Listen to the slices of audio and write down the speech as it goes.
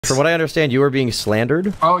From what I understand, you were being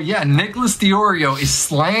slandered? Oh yeah, Nicholas DeOrio is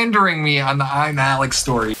slandering me on the I'm Alex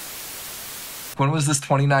story. When was this,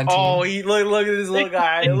 2019? Oh, look at this little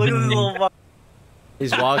guy. Look at this little...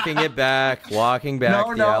 He's walking it back, the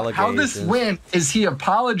allegations. How this went is he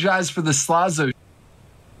apologized for the Slazo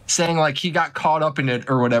saying like he got caught up in it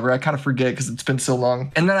or whatever. I kind of forget because it's been so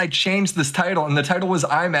long. And then I changed this title, and the title was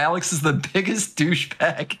I'm Alex is the biggest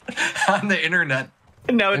douchebag on the internet.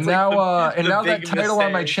 Now that title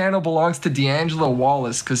on my channel belongs to D'Angelo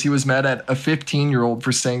Wallace because he was mad at a 15-year-old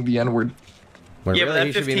for saying the N-word. Well, yeah, really, but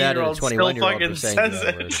he should be mad at a 21-year-old for saying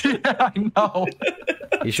the Yeah, I know.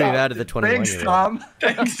 He should be mad at the 21-year-old. Thanks, Tom.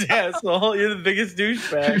 Thanks, asshole. You're the biggest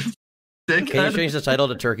douchebag. Can you change the title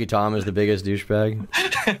to Turkey Tom is the biggest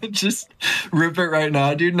douchebag? Just rip it right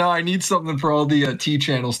now, dude. No, I need something for all the T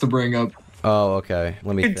channels to bring up. Oh, okay.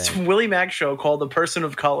 Let me It's think. WillyMacShow called the person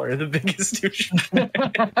of color the biggest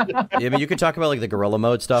douchebag. Yeah, but you could talk about like the gorilla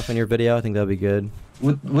mode stuff in your video. I think that'd be good.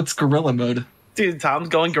 What's gorilla mode? Dude, Tom's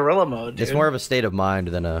going gorilla mode, dude. It's more of a state of mind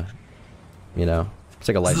than a, you know, it's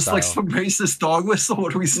like a lifestyle. Is this like some racist dog whistle?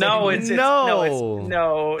 What are we saying? No,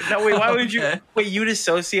 No. Wait, why would you? Wait, you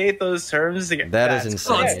dissociate those terms? That is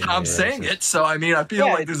insane. Well, it's Tom saying it, so I mean, I feel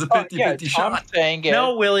like there's a 50-50 shot. Saying it.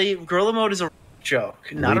 No, Willy, gorilla mode is a joke,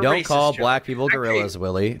 not we a don't racist call joke. black people gorillas,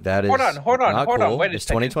 Willy. That is Hold on, not cool. wait a It's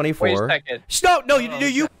second. 2024. Wait a second. No,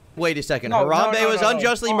 you. Wait a second. No, Harambe was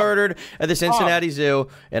unjustly murdered at the Cincinnati Zoo,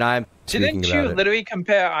 and I'm speaking Didn't about you it. literally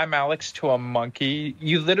compare I'm Alex to a monkey?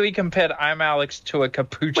 You literally compared I'm Alex to a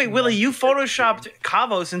capuchin. Wait, Willy, you photoshopped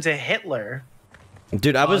Kavos into Hitler. Dude,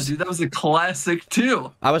 Dude, that was a classic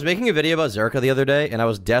too. I was making a video about Zerka the other day, and I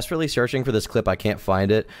was desperately searching for this clip. I can't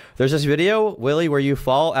find it. There's this video, Willy, where you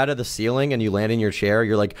fall out of the ceiling and you land in your chair.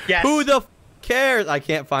 You're like, yes. Who the f cares? I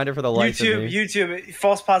can't find it for the life of me. YouTube,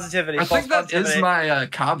 false positivity. I think that is my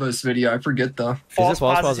Cabos video. I forget though. False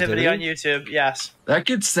positivity on YouTube. Yes. That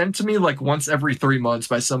gets sent to me like once every 3 months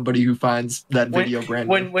by somebody who finds that video brand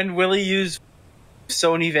new. When Willy used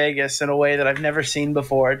Sony Vegas in a way that I've never seen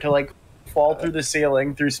before to like fall through the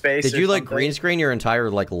ceiling through space. Did you like green screen your entire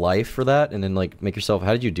like life for that, and then like make yourself?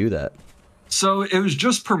 How did you do that? So it was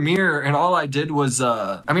just Premiere, and all I did was,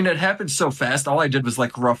 I mean, it happened so fast. All I did was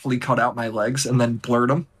like roughly cut out my legs and then blurred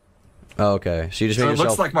them. Oh, okay. So you just so made it yourself...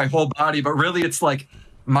 looks like my whole body, but really it's like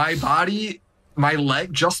my body, my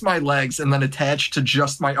leg, just my legs, and then attached to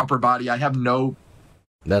just my upper body. I have no.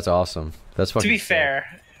 That's awesome. That's fucking. To be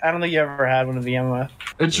fair, I don't think you ever had one of the VMware.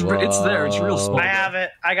 It's there. It's real small. I have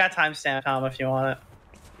it. I got timestamp, Tom, if you want it.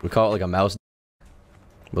 We call it like a mouse.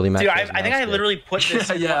 WillyMac. Dude, I think I literally put this.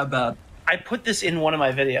 About. I put this in one of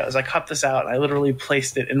my videos. I cut this out. I literally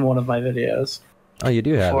placed it in one of my videos. Oh, you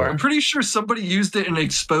do have it. I'm pretty sure somebody used it in an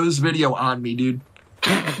exposed video on me, dude.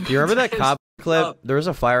 Do you remember that Cabos clip? There was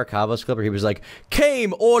a Fire Cabos clip where he was like,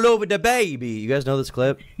 came all over the baby. You guys know this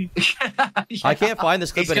clip? Yeah. I can't find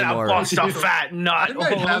this clip anymore. He's gonna bust a fat nut. I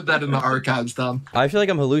might have that in the archives, Tom. I feel like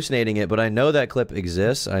I'm hallucinating it, but I know that clip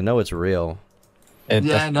exists. I know it's real. It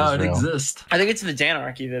exists. I think it's the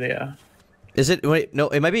Danarchy video. Is it? Wait, no,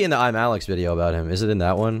 it might be in the I'm Alex video about him. Is it in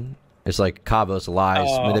that one? It's like Cabos lies,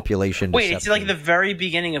 manipulation. Wait, it's like the very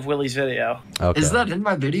beginning of Willy's video. Okay. Is that in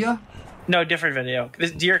my video? No, different video.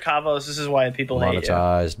 Dear Kavos, this is why people hate you.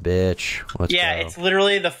 Monetized, bitch. Let's go. It's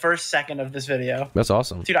literally the first second of this video. That's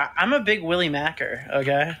awesome. Dude, I'm a big Willy Macker,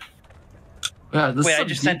 okay? Yeah, this Wait, is I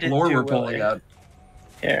just sent it lore to we're pulling Willy. out.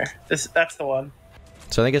 Here, that's the one.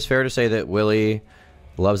 So I think it's fair to say that Willy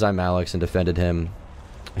loves I'm Alex and defended him.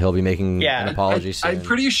 He'll be making an apology soon. I'm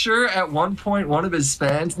pretty sure at one point one of his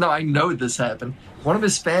fans, no, I know this happened. One of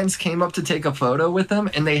his fans came up to take a photo with him,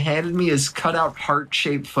 and they handed me his cutout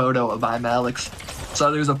heart-shaped photo of I'm Alex.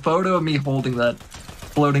 So there's a photo of me holding that,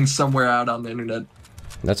 floating somewhere out on the internet.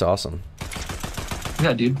 That's awesome.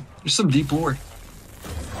 Yeah, dude. There's some deep lore.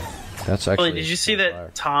 That's actually... Did you see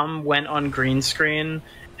that Tom went on green screen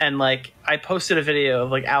and like I posted a video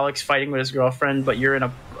of like Alex fighting with his girlfriend, but you're in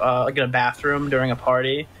a like in a bathroom during a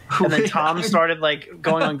party, and then Tom started like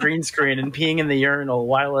going on green screen and peeing in the urinal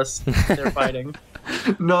while they're fighting.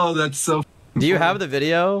 No, that's so. Do you have the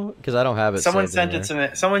video? Because I don't have it. Someone sent it to me.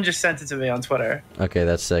 Someone just sent it to me on Twitter. Okay,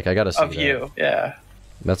 that's sick. I gotta see of you. Yeah.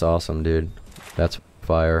 That's awesome, dude. That's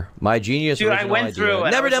fire. My genius. Dude, I went through.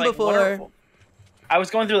 Never done before. I was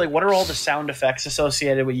going through like what are all the sound effects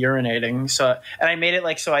associated with urinating? So, and I made it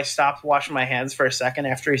like so I stopped washing my hands for a second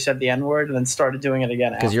after he said the N-word and then started doing it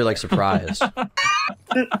again. Because you're like surprised.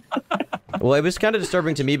 Well, it was kind of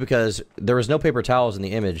disturbing to me because there was no paper towels in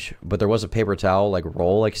the image, but there was a paper towel like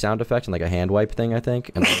roll like sound effect and like a hand wipe thing, I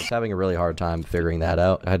think. And I was having a really hard time figuring that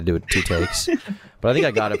out. I had to do it 2 takes, but I think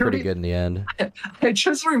I got it pretty good in the end. I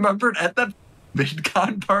just remembered at that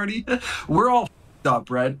VidCon party. We're all up,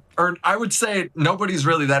 right? Or I would say nobody's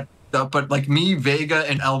really that up, but like me, Vega,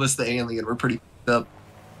 and Elvis the Alien were pretty up.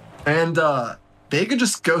 And Vega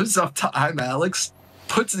just goes up to I'm Alex,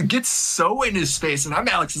 gets so in his face, and I'm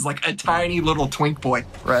Alex is like a tiny little twink boy,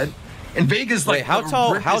 right? And Vega's like, wait, how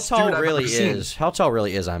tall really is? How tall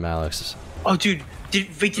really is I'm Alex? Oh, dude, did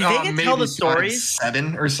Vega tell the stories?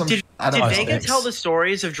 7 or something. Did Vega tell the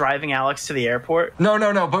stories of driving Alex to the airport? No.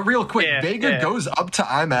 But real quick, Vega goes up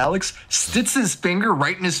to I'm Alex, sticks his finger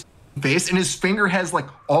right in his face, and his finger has like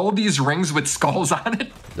all these rings with skulls on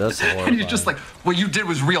it. That's horrifying. And he's just like, "What you did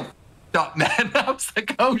was real up, man." I was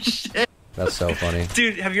like, "Oh shit." That's so funny.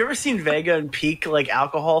 Dude, have you ever seen Vega in peak like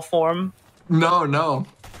alcohol form? No.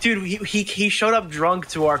 Dude, he showed up drunk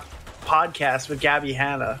to our podcast with Gabby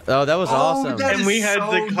Hanna. Oh, that was awesome. And we had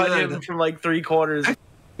to cut him from like 3/4.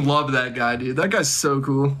 I love that guy, dude. That guy's so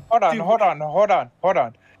cool. Hold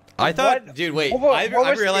on. I thought, dude, wait.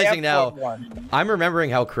 I'm realizing now. I'm remembering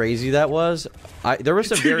how crazy that was. There was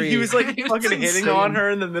some very. He was like fucking hitting on her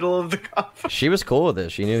in the middle of the conference. She was cool with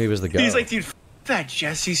it. She knew he was the guy. He's like, dude, that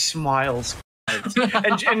Jesse smiles.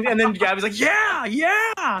 and then Gabby's like,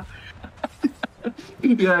 yeah.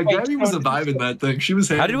 Yeah, Gabby was a vibe in that thing. She was.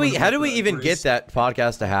 How did we even get that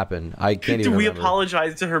podcast to happen? I can't even. We remember.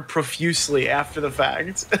 apologized to her profusely after the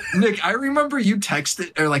fact. Nick, I remember you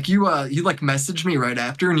texted or like you like messaged me right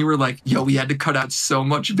after, and you were like, "Yo, we had to cut out so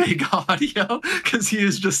much big audio because he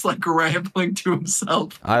is just like rambling to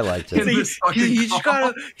himself." I liked it. He's like, you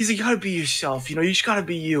gotta be yourself. You know, you just gotta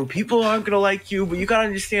be you. People aren't gonna like you, but you gotta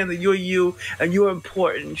understand that you're you and you're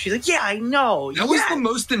important. She's like, yeah, I know. That was the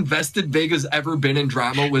most invested Vega's ever been in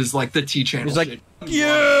drama. Was like the T channel. He's like,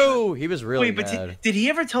 you. He was really mad. But did he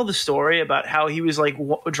ever tell the story about how he was like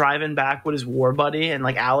driving back with his war buddy and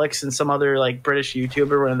like Alex and some other like British YouTuber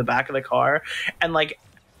were in the back of the car, and like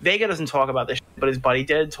Vega doesn't talk about this, but his buddy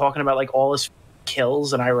did, talking about like all his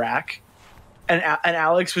kills in Iraq, and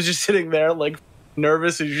Alex was just sitting there like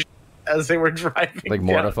nervous as they were driving, like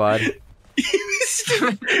mortified.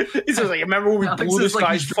 He's like, remember when we blew this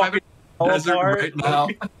guy's fucking apart right now?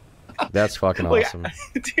 That's fucking awesome.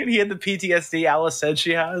 Dude, he had the PTSD Alice said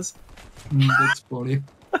she has. That's funny.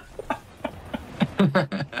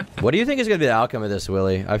 What do you think is going to be the outcome of this,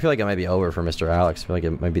 Willie? I feel like it might be over for Mr. Alex. I feel like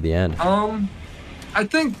it might be the end. I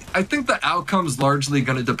think the outcome's largely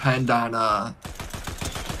going to depend on I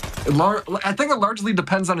think it largely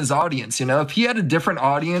depends on his audience, you know? If he had a different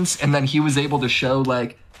audience and then he was able to show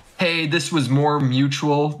like, hey, this was more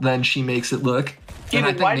mutual than she makes it look.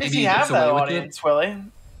 Dude, why does he have that audience, Willie?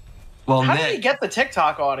 Well, how Nick, did he get the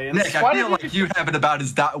TikTok audience? Nick, I feel like you have it about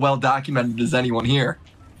as well documented as anyone here.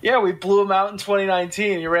 Yeah, we blew him out in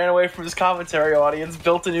 2019. He ran away from his commentary audience,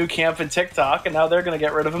 built a new camp in TikTok, and now they're going to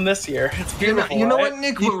get rid of him this year. It's beautiful. You know right? what,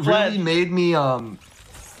 Nick? What really made me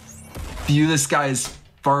view this guy as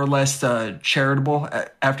far less charitable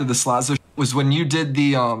after the Slazo was when you did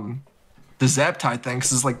the zap tie thing.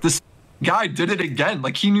 Because it's like, this guy did it again.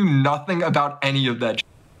 Like, he knew nothing about any of that.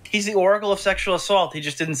 He's the oracle of sexual assault. He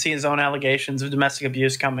just didn't see his own allegations of domestic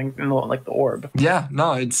abuse coming from like the orb. Yeah,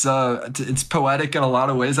 no, it's poetic in a lot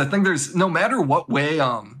of ways. I think there's no matter what way.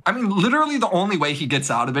 I mean, literally the only way he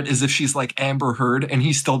gets out of it is if she's like Amber Heard, and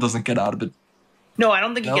he still doesn't get out of it. No, I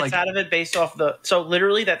don't think he gets out of it based off the. So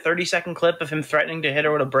literally that 30-second clip of him threatening to hit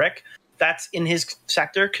her with a brick. That's in his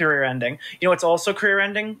sector, career ending. You know, it's also career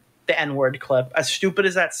ending. The N-word clip. As stupid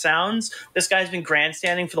as that sounds, this guy's been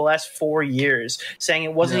grandstanding for the last 4 years, saying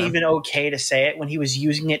it wasn't even okay to say it when he was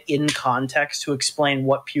using it in context to explain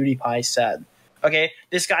what PewDiePie said. Okay?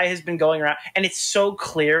 This guy has been going around, and it's so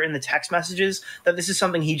clear in the text messages that this is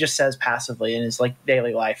something he just says passively in his like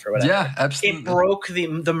daily life or whatever. Yeah, absolutely. It broke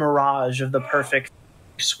the mirage of the perfect,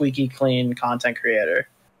 squeaky clean content creator.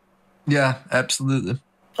 Yeah, absolutely.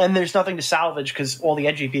 And there's nothing to salvage because all the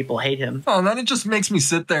edgy people hate him. Oh, and then it just makes me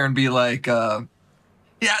sit there and be like, yeah,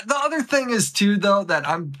 the other thing is, too, though, that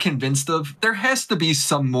I'm convinced of, there has to be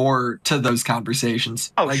some more to those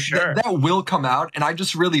conversations. Oh, like, sure. That will come out, and I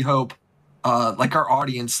just really hope, like, our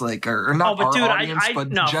audience, like, or not our audience, but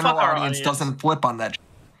the general audience doesn't flip on that.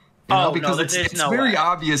 You know, because it's very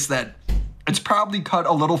obvious that it's probably cut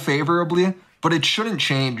a little favorably, but it shouldn't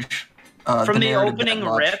change. From the opening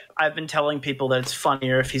rip, I've been telling people that it's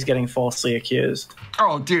funnier if he's getting falsely accused.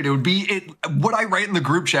 Oh, dude, it would be what I write in the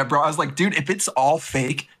group chat, bro. I was like, dude, if it's all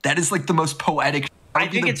fake, that is like the most poetic. I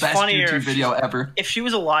think it's funnier. YouTube video ever. If she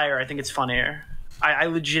was a liar, I think it's funnier. I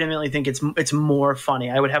legitimately think it's more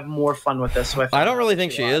funny. I would have more fun with this. I don't really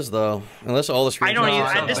think she is, though. Unless all the screenshots. I don't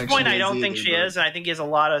either. At this point, I don't think she is, and I think he has a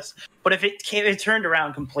lot of. But if it turned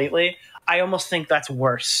around completely, I almost think that's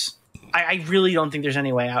worse. I really don't think there's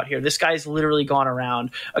any way out here. This guy's literally gone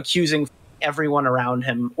around accusing everyone around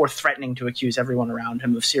him or threatening to accuse everyone around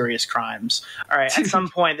him of serious crimes. All right, at some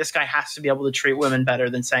point, this guy has to be able to treat women better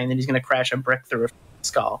than saying that he's going to crash a brick through a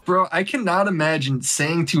skull. Bro, I cannot imagine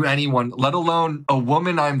saying to anyone, let alone a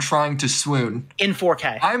woman I'm trying to swoon. In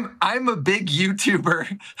 4K. I'm a big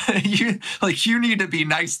YouTuber. you need to be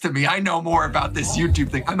nice to me. I know more about this YouTube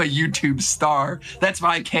thing. I'm a YouTube star. That's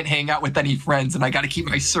why I can't hang out with any friends and I got to keep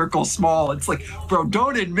my circle small. It's like, bro,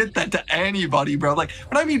 don't admit that to anybody, bro. Like,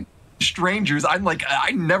 when I meet strangers, I'm like, I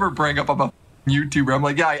never bring up I'm a YouTuber. I'm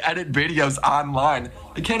like, yeah, I edit videos online.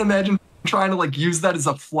 I can't imagine trying to like use that as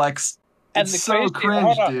a flex. And it's so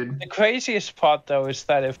cringe, dude. The craziest part, though, is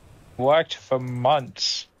that it worked for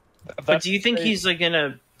months. But do you think he's like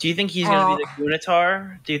gonna? Do you think he's gonna be the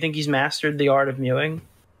Gunatar? Do you think he's mastered the art of mewing?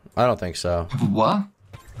 I don't think so. What?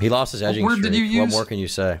 He lost his edging streak. Did you use? What more can you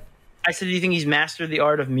say? I said, do you think he's mastered the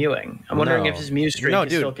art of mewing? I'm wondering if his mew streak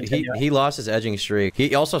is still continuing. He lost his edging streak.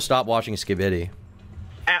 He also stopped watching Skibidi.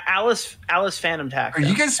 Alice Phantom tacked him. Are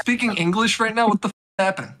you guys speaking English right now? What the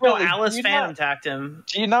happened? No, Alice Phantom tacked him.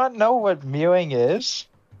 Do you not know what mewing is?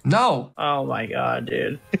 No. Oh my god,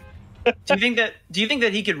 dude. Do you think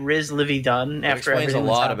that he could riz Livy Dunn after everything? Explains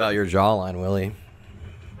a lot about your jawline, Willie.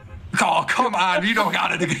 Oh, come on. You don't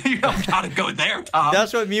gotta go there, Tom.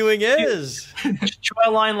 That's what mewing is.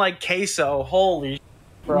 Jawline like queso. Holy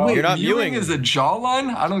bro. Wait, you're not mewing is a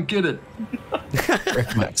jawline? I don't get it.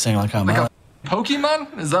 Saying like I'm out.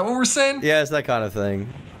 Pokemon? Is that what we're saying? Yeah, it's that kind of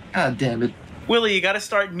thing. God damn it. Willie, you gotta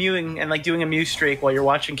start mewing and like doing a mew streak while you're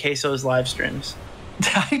watching Queso's live streams.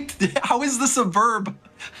 How is this a verb?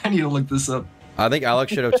 I need to look this up. I think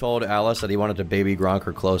Alex should have told Alice that he wanted to baby Gronk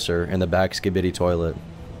her closer in the back Skibidi toilet.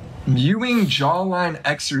 Mewing jawline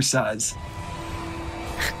exercise.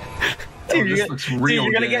 Dude,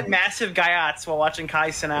 you're gonna get massive gayats while watching Kai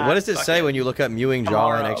Cenat. What does it say when you look up mewing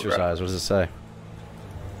jawline exercise? Bro. What does it say?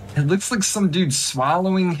 It looks like some dude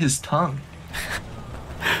swallowing his tongue.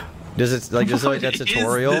 Does it like just like that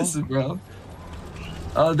tutorial? Is this, bro?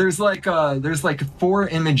 There's like 4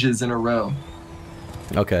 images in a row.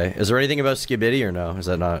 Okay. Is there anything about Skibidi or no? Is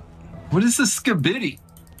that not? What is this Skibidi?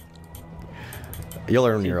 You'll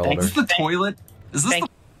learn when you're older. Is this the toilet? Is this the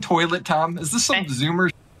toilet, Tom? Is this some Zoomer?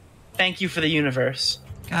 Thank you for the universe.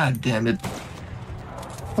 God damn it.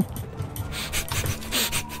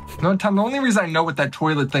 No, Tom, the only reason I know what that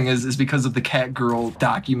toilet thing is because of the Cat Girl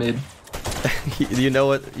doc you made. you know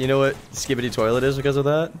what Skibidi toilet is because of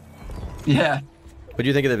that? Yeah. What do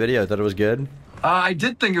you think of the video? Thought it was good? I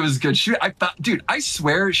did think it was good. Dude, I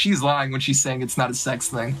swear she's lying when she's saying it's not a sex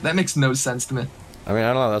thing. That makes no sense to me. I mean,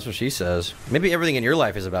 I don't know. That's what she says. Maybe everything in your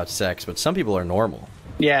life is about sex, but some people are normal.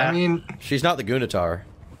 Yeah. I mean, she's not the Gunatar.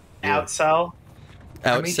 Outcell.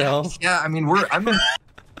 Outcell. Yeah, I mean, I'm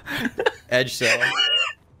Edge cell.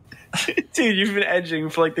 Dude, you've been edging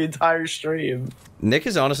for like the entire stream. Nick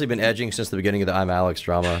has honestly been edging since the beginning of the I'm Alex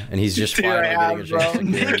drama, and he's just finally getting a chance.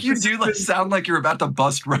 Nick, you do sound like you're about to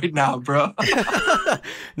bust right now, bro.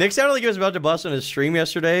 Nick sounded like he was about to bust on his stream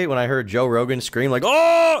yesterday when I heard Joe Rogan scream like,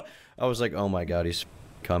 "Oh!" I was like, "Oh my god, he's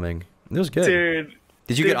coming." It was good. Dude.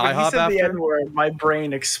 Did you get IHOP after? The N-word, my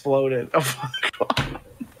brain exploded. Oh my god.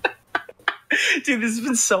 Dude, this has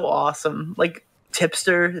been so awesome. Like,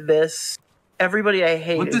 Tipster, this... Everybody I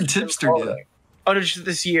hate. What did Tipster do? Oh, no, just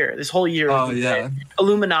this year. This whole year. Oh, yeah.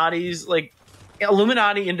 Illuminati's, like...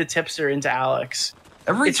 Illuminati into Tipster into Alex.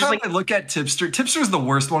 Every time I look at Tipster's the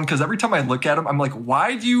worst one, because every time I look at him, I'm like,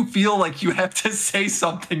 why do you feel like you have to say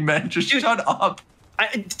something, man? Just shut up.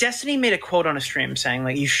 Destiny made a quote on a stream saying,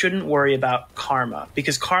 like, you shouldn't worry about karma,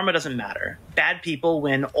 because karma doesn't matter. Bad people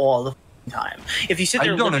win all the time. If you sit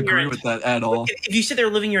there, I don't agree with that at all. If you sit there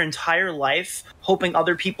living your entire life hoping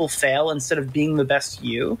other people fail instead of being the best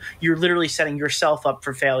you're literally setting yourself up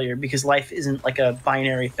for failure, because life isn't like a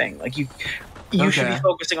binary thing. Like you should be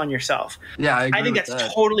focusing on yourself. Yeah, I think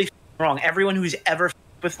that's totally wrong. Everyone who's ever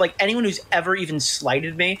anyone who's ever even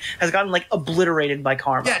slighted me has gotten like obliterated by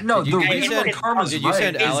karma. Yeah, no, the reason karma's did you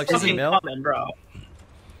send Alex an email? Bro.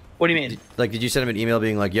 What do you mean? Did you send him an email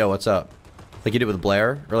being like, "Yo, what's up"? Like you did with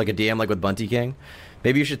Blair, or like a DM like with Bunty King.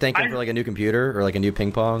 Maybe you should thank him for like a new computer or like a new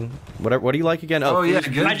ping pong. Whatever. What do you like again? Oh yeah,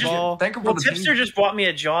 good. Thank him for Tipster just bought me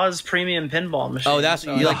a Jaws premium pinball machine. Oh, that's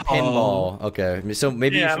you like pinball. Okay, so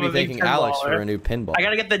maybe you should be thanking Alex for a new pinball. I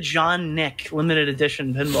gotta get the John Nick limited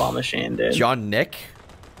edition pinball machine, dude. John Nick?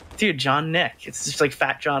 Dude, John Nick. It's just like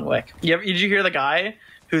Fat John Wick. Did you hear the guy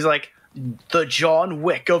who's like the John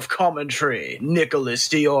Wick of commentary, Nicholas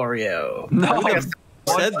DeOrio? No.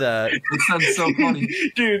 Said that. It sounds so funny.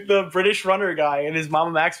 Dude, the British runner guy in his Mama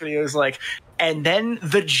Max video is like, and then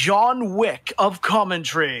the John Wick of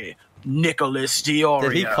commentary, Nicholas DeOrio.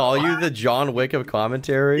 Did he call you the John Wick of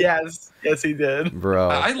commentary? Yes, he did. Bro.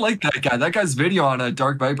 I like that guy. That guy's video on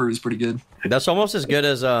Dark Viper is pretty good. That's almost as good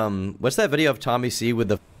as what's that video of Tommy C with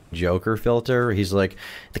the Joker filter? He's like,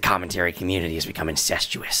 the commentary community has become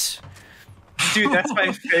incestuous. Dude, that's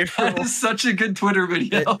my favorite. That is such a good Twitter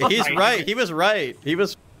video. He's right. He was right. He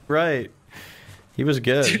was right. He was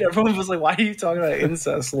good. Dude, everyone was like, why are you talking about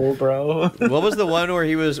incest, little bro? What was the one where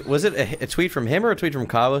he was it a tweet from him or a tweet from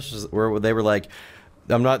Kavos where they were like,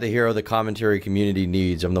 I'm not the hero the commentary community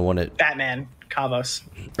needs. I'm the one that... Batman. Kavos.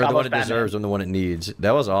 Or the one it Batman. deserves. I'm the one it needs.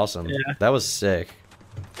 That was awesome. Yeah. That was sick.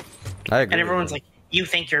 I agree. And everyone's like, you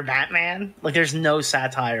think you're Batman? Like, there's no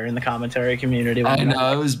satire in the commentary community. I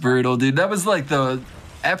know, it was brutal, dude. That was like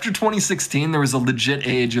after 2016, there was a legit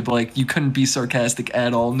age of like, you couldn't be sarcastic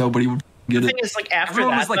at all. Nobody would get it. The thing is, like, after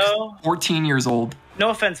Everyone that, was like though, 14 years old.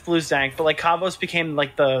 No offense, Blues Dank, but like, Kavos became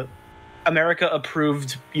like the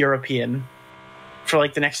America-approved European for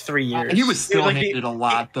like the next 3 years. He was still like hated a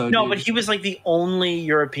lot, though. No, dude. but he was like the only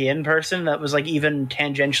European person that was like even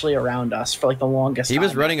tangentially around us for like the longest time. He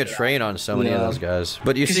was running a train on so many of those guys.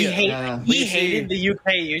 But you see, he hated the UK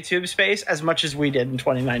YouTube space as much as we did in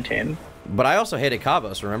 2019. But I also hated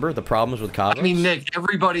Kavos. Remember the problems with Kavos? I mean, Nick,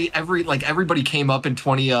 everybody came up in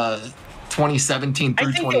 2017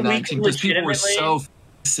 through 2019 because people were so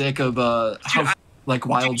sick of how like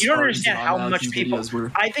wild. Dude, you don't understand how much people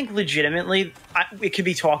were. I think legitimately it could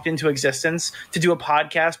be talked into existence to do a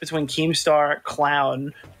podcast between Keemstar,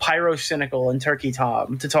 Clown, Pyro Cynical, and Turkey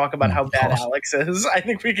Tom to talk about how bad Alex is. I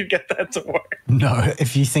think we could get that to work. No,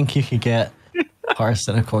 if you think you could get Pyro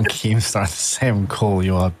Cynical and Keemstar the same call,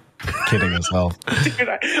 you are kidding yourself. Dude,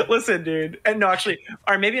 listen, dude. And no, actually,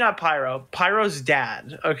 or maybe not Pyro. Pyro's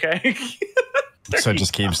dad, okay? So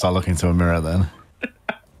just Keemstar looking into a mirror then.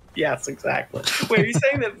 Yes, exactly. Wait, are you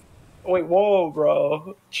saying that? Wait, whoa,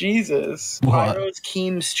 bro. Jesus. What? Pyro's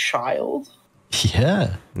Keem's child?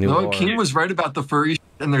 Yeah. No, Keem was right about the furry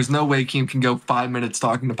and there's no way Keem can go 5 minutes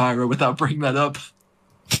talking to Pyro without bringing that up.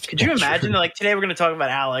 Could you imagine, like, today we're going to talk about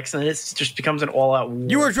Alex, and this just becomes an all-out war?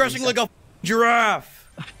 You were dressing like a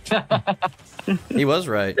giraffe. He was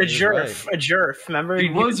right. A giraffe. Right. A giraffe, remember? He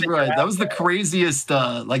was right. That was the craziest,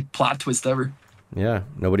 like, plot twist ever. Yeah,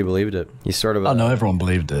 nobody believed it. He's sort of. Oh no, everyone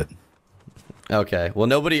believed it. Okay, well,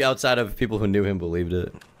 nobody outside of people who knew him believed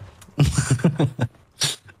it.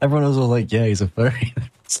 Everyone was all like, "Yeah, he's a furry."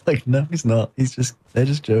 It's like, no, he's not. They're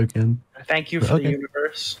just joking. Thank you for the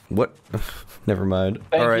universe. What? Never mind.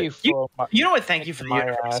 Thank all right. You know what? Thank you for the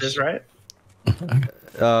universe is, right?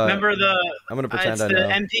 Remember I'm gonna pretend it's I know.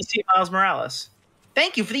 the MTC Miles Morales.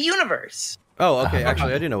 Thank you for the universe. Oh, okay.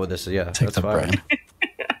 Actually, I do know what this is. Yeah, that's fine.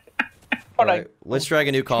 All right, let's drag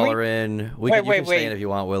a new caller in. You can stay in if you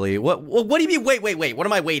want, Willie. What do you mean? Wait. What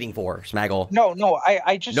am I waiting for, Smaggle? No,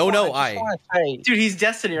 I just want to say, dude, he's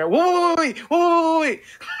Destiny. Right? Wait.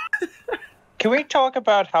 Can we talk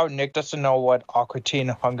about how Nick doesn't know what Aqua Teen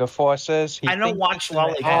Hunger Force is? I don't watch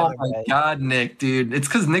Lollipop. Oh my god, Nick, dude. It's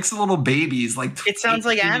because Nick's a little baby. He's like, it sounds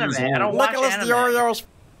like anime. I don't watch anime. DeOrio's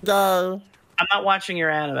I'm not watching your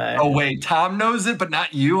anime. Oh wait, Tom knows it, but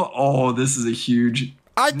not you. Oh, this is a huge.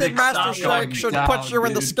 I think Master Shark should put you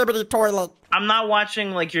in the skibbity toilet. I'm not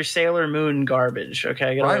watching like your Sailor Moon garbage.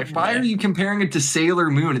 Okay, why are you comparing it to Sailor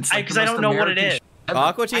Moon? It's because I don't know what it is.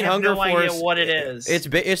 Aqua Teen Hunger Force. I have no idea what it is.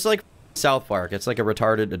 It's like South Park. It's like a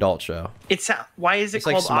retarded adult show. Why is it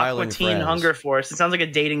called Aqua Teen Hunger Force? It sounds like a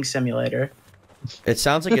dating simulator. It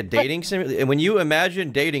sounds like a dating simulator. When you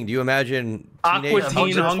imagine dating, do you imagine Aqua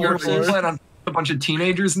Teen Hunger Force? On a bunch of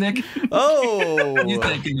teenagers, Nick. Oh, what are you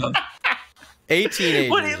thinking of?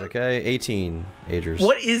 18agers, okay? 18agers.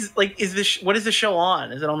 What is what is the show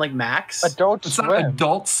on? Is it on like Max? Adult Swim. It's not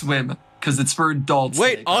Adult Swim because it's for adults.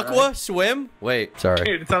 Wait, Nick, Aqua right? Swim? Wait, sorry.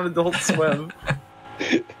 Dude, it's on Adult Swim.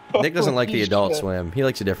 Nick doesn't like the Adult Swim. He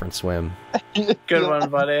likes a different swim. Good one,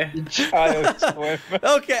 buddy. Child Swim.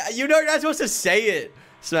 Okay, you're not supposed to say it,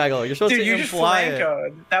 Snaggle. You're supposed to imply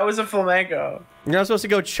it. That was a flamenco. You're not supposed to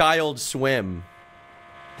go Child Swim.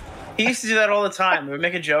 He used to do that all the time. We would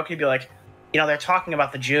make a joke. He'd be like, they're talking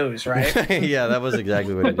about the Jews, right? Yeah, that was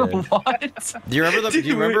exactly what he did. What? Do you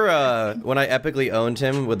remember when I epically owned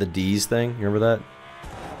him with the D's thing? You remember that?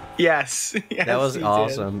 Yes. That was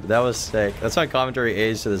awesome. That was sick. That's on commentary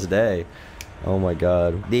age to this day. Oh my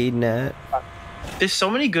god. D-Net. There's so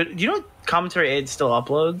many good. Do you know commentary aid still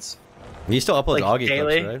uploads? He still uploads Augie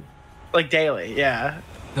daily, clips, right? Like daily, yeah.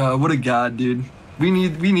 What a god, dude. We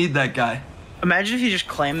need that guy. Imagine if you just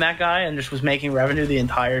claimed that guy and just was making revenue the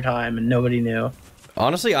entire time and nobody knew.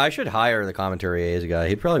 Honestly, I should hire the commentary A's guy.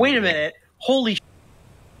 He'd probably. Wait a minute. Holy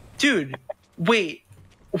dude. Wait,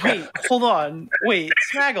 hold on. Wait,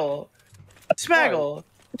 Smaggle. Smaggle,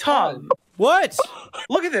 Tom, What?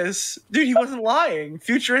 look at this. Dude, he wasn't lying.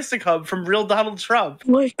 Futuristic Hub from real Donald Trump.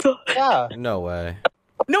 Oh my god. Yeah. No way.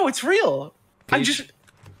 No, it's real. Did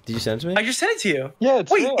you send it to me? I just sent it to you. Yeah,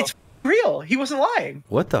 it's Wait, real. it's real. He wasn't lying.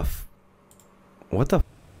 What the What the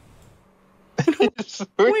It's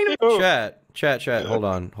real. Chat. Hold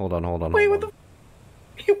on. Wait, what the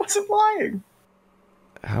He wasn't lying.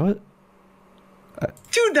 How it?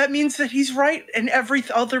 Dude, that means that he's right in every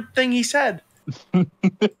other thing he said.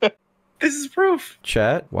 This is proof.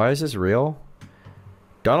 Chat, why is this real?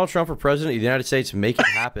 Donald Trump for president of the United States, make it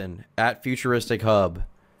happen at Futuristic Hub.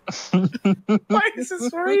 Why is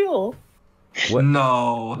this real? What?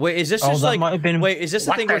 No. Wait, is this Oh, just that like? might have been- Wait, is this the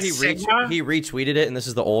What, thing where the he Sigma? retweeted it and this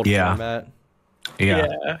is the old Yeah. format?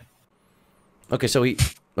 Yeah. Okay, so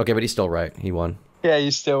but he's still right. He won. Yeah,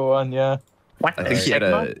 you still won. Yeah. What I the think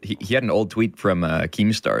Sigma? he had an old tweet from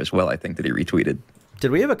Keemstar as well. I think that he retweeted.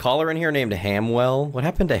 Did we have a caller in here named Hamwell? What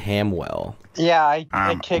happened to Hamwell? Yeah, I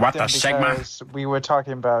kicked what him the Sigma? because we were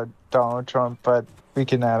talking about Donald Trump, but we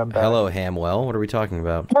can add him back. Hello, Hamwell. What are we talking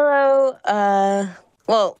about? Hello.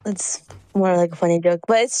 Well, it's more like a funny joke,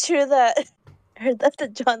 but it's true that I heard that the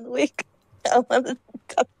John Wick,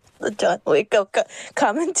 the John Wick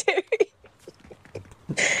commentary.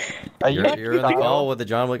 Are you You're in the call with the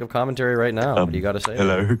John Wick of commentary right now. What do you got to say?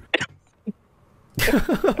 Hello.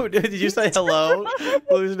 Did you say hello,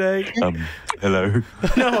 Blue Snake? Hello.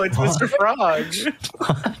 No, it's Mr. Frog.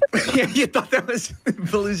 Yeah, you thought that was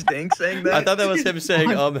Blue Stink saying that? I thought that was him saying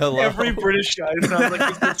hello. Every British guy sounds like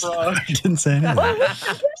Mr. Frog. I didn't say anything.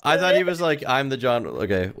 I thought he was like, I'm the John.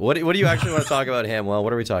 Okay, what do you actually want to talk about, Hamwell?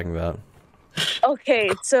 What are we talking about? Okay,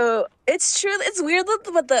 so it's true. It's weird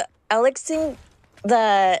about the Alex thing.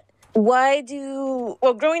 That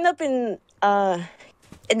growing up in the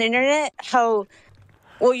internet, how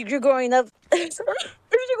you're growing up. When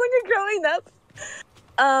you're growing up,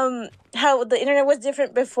 how the internet was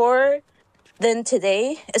different before than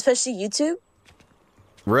today, especially YouTube.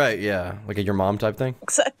 Right, yeah. Like a your mom type thing?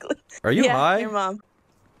 Exactly. Are you Yeah, high? your mom.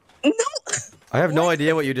 No. I have no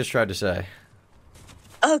idea what you just tried to say.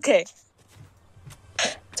 Okay.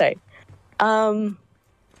 Sorry.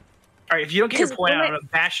 All right, if you don't get your 'Cause point when out, I- I'm gonna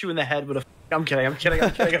bash you in the head with a. I'm kidding. Oh, God.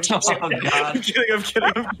 I'm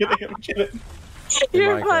kidding.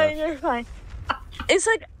 You're Minecraft. fine. You're fine. It's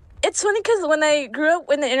like it's funny because when I grew up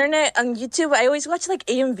with the internet on YouTube, I always watch like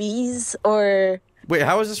AMVs or. Wait,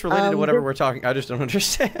 how is this related to whatever the- we're talking? I just don't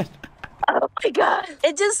understand. Oh my god!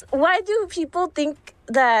 It just why do people think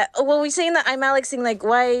that? Well, we're saying that I'm Alex saying like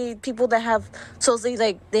why people that have supposedly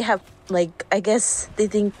like they have like I guess they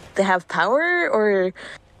think they have power or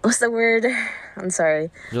what's the word? I'm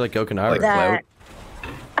sorry. You're like Gokanara. Like- That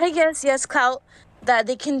I guess yes, clout that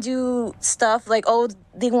they can do stuff like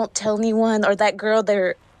they won't tell anyone or that girl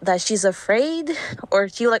that she's afraid or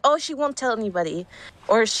she like she won't tell anybody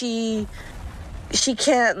or she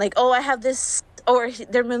can't like I have this or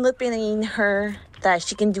they're manipulating her that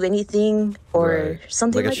she can do anything or Right.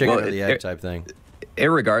 something Like a like chicken that. or the egg type thing.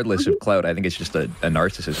 Irregardless of clout, I think it's just a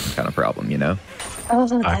narcissism kind of problem, you know? Oh,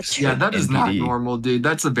 that's true. Yeah, that is not NPD. normal, dude.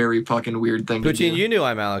 That's a very fucking weird thing to do. Poutine, you knew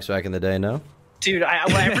I'm Alex back in the day, no? Dude,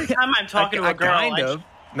 every time I'm talking to a girl, kind of.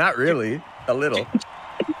 Not really. A little.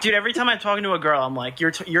 dude, every time I'm talking to a girl, I'm like,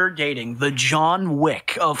 you're dating the John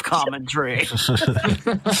Wick of commentary.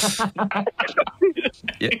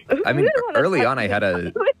 Yeah. I mean, early on, I had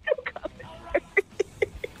a.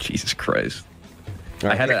 Jesus Christ.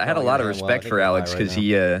 I had a lot of respect for Alex because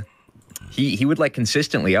he would like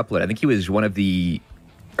consistently upload. I think he was one of the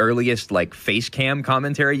earliest like face cam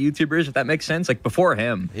commentary YouTubers, if that makes sense. Like before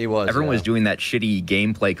him, He was, everyone yeah. was doing that shitty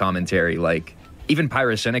gameplay commentary. Like even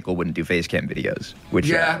Pyrocynical wouldn't do face cam videos. Which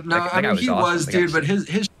Yeah, no, that I guy mean, he awesome. was, That guy dude, but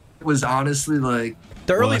his was honestly like.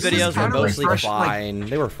 The early this is videos were kinda like mostly fresh, like- fine.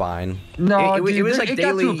 They were fine. No, It dude, was it like got to a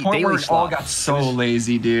daily- point where daily it all slop. got so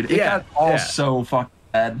lazy, dude. It Yeah, got all yeah. so fucking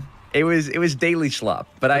bad. It was daily slop,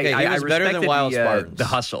 but Okay, he I was better than respected Wild the, Spartans. the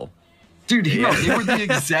hustle. Dude, they were the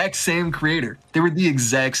exact same creator. They were the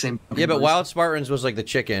exact same. Yeah, but person. Wild Spartans was like the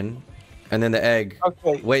chicken, and then the egg.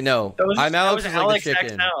 Okay. Wait, no. I'm Alex was like the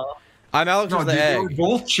chicken. XL. I'm Alex No, was dude, the they were egg.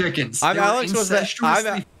 both chickens. I'm They were Alex was the- incestuously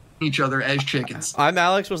I'm- f***ing each other as chickens. I'm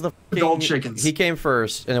Alex was the Adult king- chickens. He came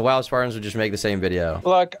first, and the Wild Spartans would just make the same video.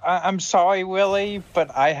 Look, I'm sorry, Willie,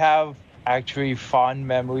 but I have actually fond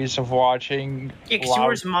memories of watching. Yeah, because you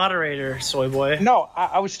were his moderator, soy boy. No,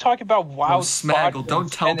 I was talking about Wild Smaggle, Spartans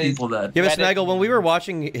don't tell and his- people that. Yeah, but Reddit- Snaggle, when we were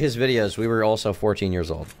watching his videos, we were also 14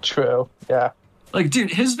 years old. True. Yeah. Like,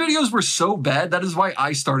 dude, his videos were so bad. That is why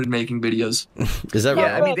I started making videos. Is that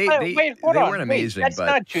Yeah, right? I mean, they weren't amazing, that's but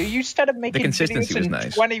not true. You started making consistency videos was in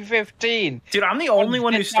nice. 2015. Dude, I'm the only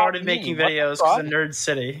one who It's not started me. making What the videos fuck? because of Nerd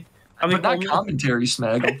City. I But mean, not commentary,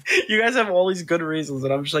 Smaggle. you guys have all these good reasons,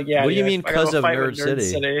 and I'm just like, yeah. What do you dude, mean I got into 'cause a of fight with Nerd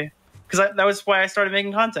City? Because that was why I started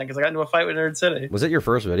making content, because I got into a fight with Nerd City. Was it your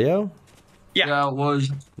first video? Yeah. It was.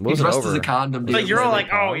 What was He it dressed over? as a condom. But dude. you're all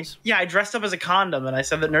Like like, oh, cons? yeah, I dressed up as a condom, and I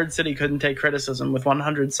said that Nerd City couldn't take criticism with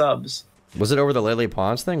 100 subs. Was it over the Lily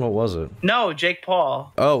Pons thing? What was it? No, Jake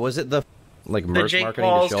Paul. Oh, was it the like The merch Jake marketing to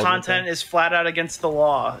Paul's children content thing? is flat out against the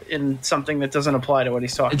law in something that doesn't apply to what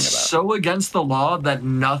he's talking It's about. so against the law that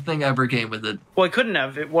nothing ever came with it. Well, it couldn't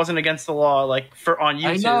have. It wasn't against the law, like on YouTube.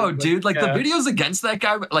 I know, dude. Like, yeah. the videos against that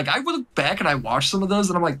guy, like, I look back and I watched some of those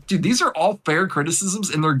and I'm like, dude, these are all fair criticisms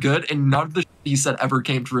and they're good and none of the shit he said ever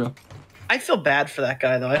came true. I feel bad for that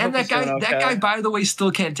guy, though. I hope And that he's doing guy, okay. that guy, by the way, still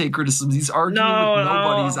can't take criticisms. He's arguing No, with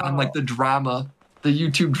nobodies no. on, like, the drama, the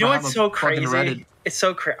YouTube You know drama. what's so fucking crazy? Reddit. It's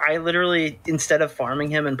so crazy. I literally, instead of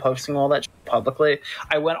farming him and posting all that shit publicly,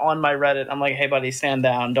 I went on my Reddit. I'm like, hey, buddy, stand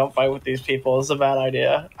down. Don't fight with these people. It's a bad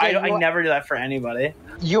idea. I never do that for anybody.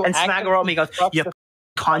 You And Smagger wrote me, goes, you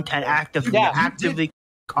content actively. Yeah, actively You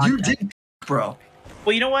content. did, bro.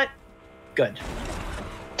 Well, you know what? Good.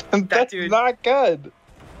 That's dude- not good.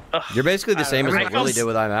 Ugh. You're basically the same as I what felt Willy did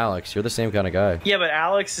with I'm Alex. You're the same kind of guy. Yeah, but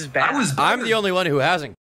Alex is bad. I was. I'm the only one who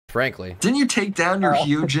hasn't, frankly. Didn't you take down your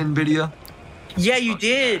Hyojin video? Yeah, you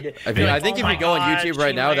did. I mean, You're I like, think oh if my you go on God, YouTube right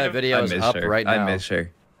she now, might that have- video I is miss up her. right now. I miss her. To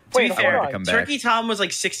be Wait, fair, hold on. Come back. Turkey Tom was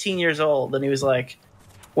like 16 years old, and he was like,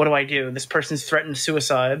 what do I do? This person's threatened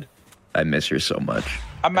suicide. I miss her so much.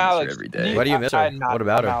 I'm I miss her Alex. every day. Why do you miss her? I'm not- What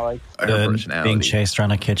about I'm her? Alex. Her personality. Being chased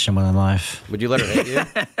around a kitchen with a knife. Would you let her hit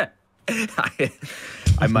you?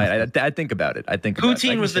 I might. I think about it. I think about it. I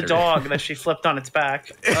Poutine was the consider it. dog that she flipped on its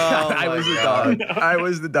back. I was the dog. I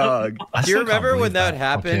was the dog. I Do you still can't remember when believe that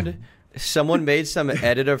happened? Okay. Someone made some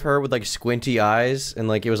edit of her with like squinty eyes and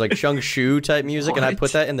like it was like Chung Shu type music, and I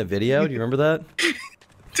put that in the video. Do you remember that?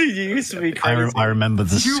 Dude, you used to be I, crazy. I remember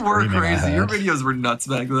the You were screaming I crazy. Your heard. videos were nuts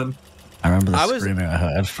back then. I remember the I was- screaming I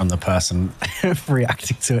heard from the person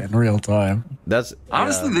reacting to it in real time. That's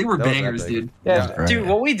Honestly, yeah, they were that was bangers, epic. dude. Yeah. Great. Dude,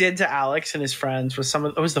 what we did to Alex and his friends was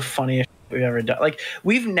it was the funniest shit we've ever done. Like,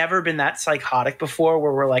 we've never been that psychotic before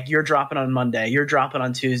where we're like, you're dropping on Monday, you're dropping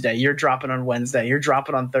on Tuesday, you're dropping on Wednesday, you're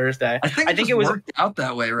dropping on Thursday. I think it was worked out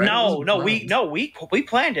that way, right? We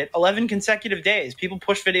planned it 11 consecutive days. People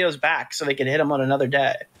pushed videos back so they could hit them on another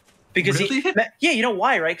day. Because Really? yeah, you know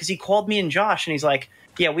why, right? Because he called me and Josh and he's like,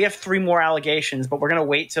 yeah, we have 3 more allegations, but we're going to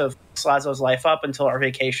wait to f Slazo's life up until our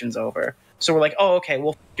vacation's over. So we're like, oh, okay,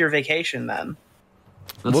 well, f your vacation then.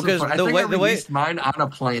 That's Well, so 'cause funny. I the think way- I the way- released mine on a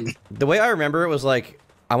plane. The way I remember it was like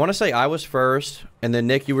I want to say I was first, and then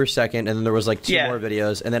Nick, you were second, and then there was like 2 Yeah. more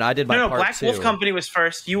videos, and then I did my No, part Black 2. Wolf Company was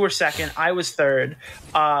first. You were second. I was third.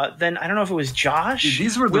 Then I don't know if it was Josh. Dude,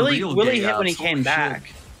 these were the real Willy gay hit when he ops. came Holy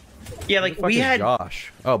back. Yeah, Who like the fuck we is had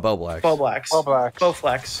Josh. Oh, Bo Blacks. Bo Blacks. Bo Blacks. Bo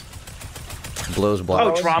Flex. Blows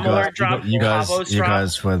Blacks. Oh, Drama You Alert drop. Bravo's you drop.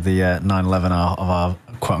 guys were the 9/11 of our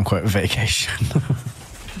quote unquote vacation.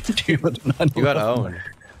 You were the 9/11. You got owned.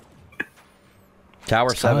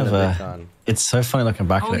 Tower 7 kind of of Big a- Con. It's so funny looking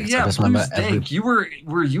back Oh at it. 'cause yeah, I just remember Blues Dank. You were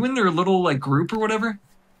you in their little like group or whatever?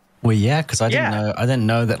 Well, yeah, because I didn't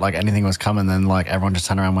know that like anything was coming. Then like everyone just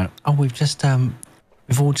turned around and went, "Oh, we've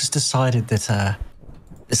all just decided that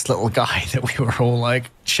this little guy that we were all like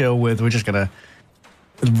chill with, we're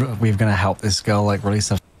gonna help this girl like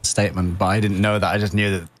release a statement." But I didn't know that. I just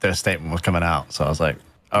knew that their statement was coming out, so I was like,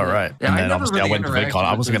 "All right." Yeah, and I then never obviously really I went to interacted VidCon.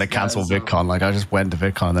 I with wasn't gonna those cancel guys, so- VidCon. Like I just went to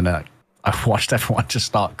VidCon, and then I watched everyone just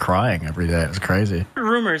start crying every day. It was crazy.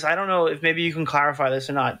 Rumors. I don't know if maybe you can clarify this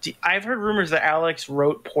or not. I've heard rumors that Alex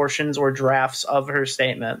wrote portions or drafts of her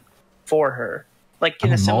statement for her, like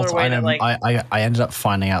in a similar way that like. I ended up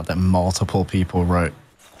finding out that multiple people wrote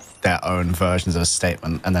their own versions of a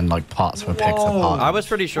statement, and then like parts were picked Whoa. apart. I was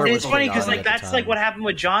pretty sure it It's was funny because Konami like at the that's time. like what happened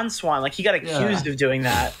with John Swan. Like he got accused of doing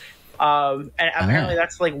that, and apparently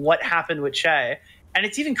that's like what happened with Che. And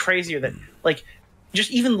it's even crazier that like just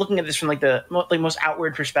even looking at this from like the most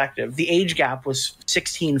outward perspective, the age gap was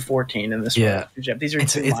 16, 14 in this relationship. These are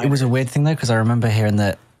it was a weird thing though, because I remember hearing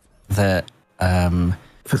that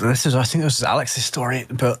this is, I think this was Alex's story,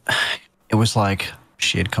 but it was like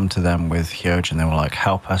she had come to them with Hyoj and they were like,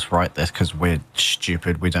 help us write this because we're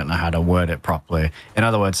stupid, we don't know how to word it properly. In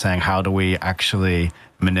other words, saying how do we actually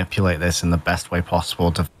manipulate this in the best way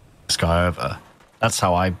possible to f this guy over. That's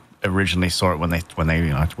how I originally saw it when they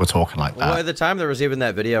were talking like that. Well, at the time there was even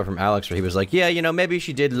that video from Alex where he was like, yeah, maybe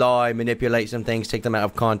she did lie, manipulate some things, take them out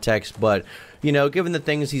of context, but given the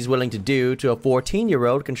things he's willing to do to a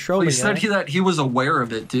 14-year-old controlling. Well, he said that he was aware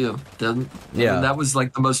of it too. Yeah, and that was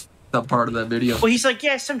like the most part of that video. Well, he's like,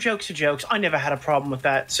 yeah, some jokes are jokes. I never had a problem with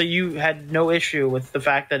that. So you had no issue with the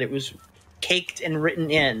fact that it was caked and written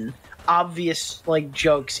in obvious like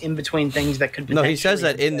jokes in between things that could. No, he says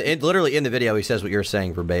that literally in the video. He says what you're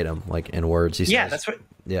saying verbatim, like in words. He says, that's what.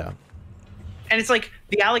 Yeah, and it's like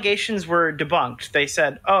the allegations were debunked. They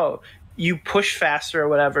said, "Oh, you push faster or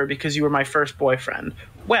whatever because you were my first boyfriend."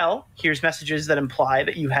 Well, here's messages that imply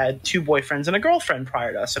that you had 2 boyfriends and a girlfriend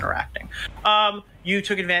prior to us interacting. You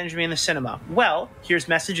took advantage of me in the cinema. Well, here's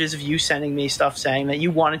messages of you sending me stuff saying that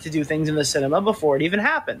you wanted to do things in the cinema before it even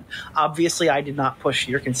happened. Obviously, I did not push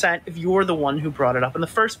your consent if you're the one who brought it up in the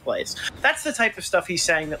first place. That's the type of stuff he's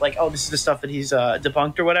saying that, like, oh, this is the stuff that he's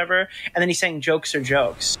debunked or whatever. And then he's saying jokes are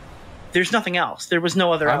jokes. There's nothing else. There was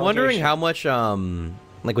no other I'm wondering how much,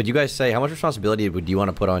 like, would you guys say, how much responsibility would you want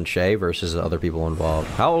to put on Shay versus the other people involved?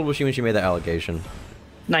 How old was she when she made that allegation?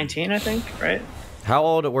 19, I think, right? How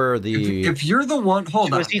old were the... If you're the one...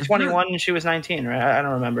 Hold on. Was he 21 and she was 19, right? I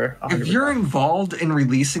don't remember. 100%. If you're involved in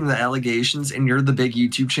releasing the allegations and you're the big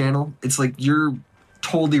YouTube channel, it's like you're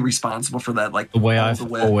totally responsible for that. Like the way I've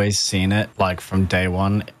always seen it, like from day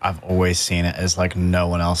one, I've always seen it as like no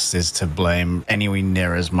one else is to blame anywhere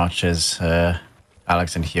near as much as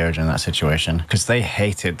Alex and Hyoja in that situation, because they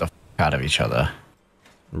hated the out of each other.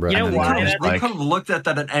 Right. You know why? They could have looked at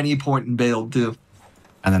that at any point and bailed too.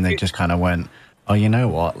 And then they just kind of went, oh, you know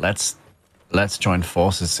what? Let's join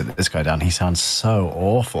forces to this guy down. He sounds so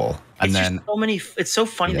awful. And it's then just so many. It's so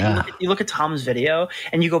funny that you look at Tom's video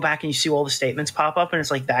and you go back and you see all the statements pop up, and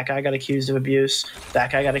it's like that guy got accused of abuse.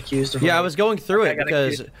 That guy got accused of. Yeah, I was going through it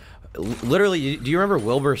because literally, do you remember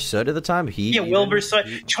Wilbur Soot at the time? Wilbur Soot.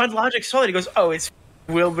 Chud Logic saw it. He goes, "Oh, it's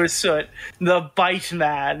Wilbur Soot, the bite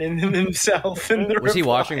man, and himself." Was he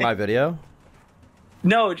watching my video?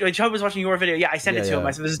 No, Chud was watching your video. Yeah, I sent it to him. I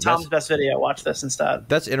said, "This is Tom's best video. Watch this instead."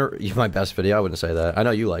 That's my best video. I wouldn't say that. I know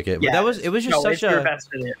you like it, but it was just such your best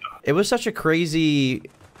video. It was such a crazy.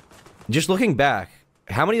 Just looking back,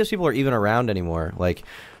 how many of those people are even around anymore? Like,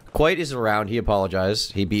 Quite is around. He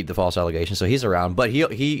apologized. He beat the false allegation, so he's around. But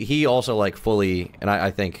he also like fully, and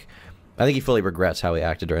I think he fully regrets how he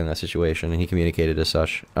acted during that situation, and he communicated as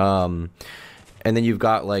such. And then you've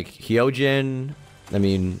got like Hyojin. I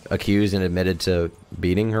mean, accused and admitted to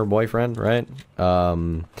beating her boyfriend, right?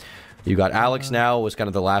 You got Alex now, was kind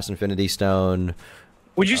of the last Infinity Stone.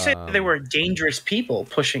 Would you say they were dangerous people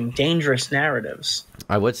pushing dangerous narratives?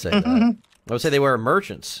 I would say that. I would say they were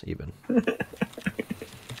merchants, even.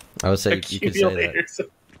 I would say you could say that.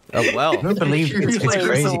 Oh, well. I don't believe it's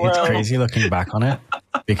crazy. It's crazy looking back on it,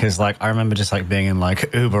 because like I remember just like being in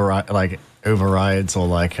like Uber rides or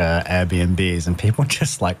like Airbnbs, and people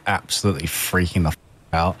just like absolutely freaking the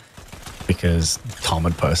out because Tom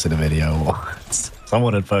had posted a video or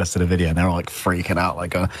someone had posted a video, and they were like freaking out,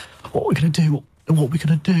 like, "What are we gonna do? What are we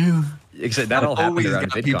gonna do?" Except that all happened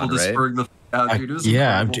around VidCon, right?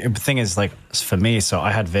 Yeah. The thing is, like, for me, so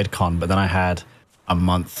I had VidCon, but then I had a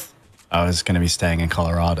month. I was going to be staying in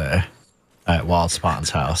Colorado at Wild Spartan's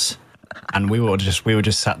house, and we were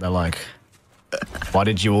just sat there like, why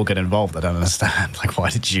did you all get involved? I don't understand. Like, why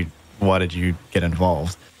did you get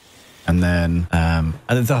involved? And then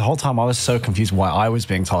the whole time I was so confused why I was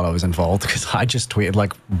being told I was involved, because I just tweeted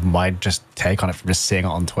like my just take on it from just seeing it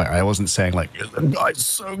on Twitter. I wasn't saying like, the guy's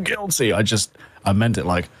so guilty. I meant it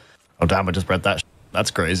like, oh damn, I just read that.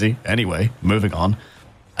 That's crazy. Anyway, moving on.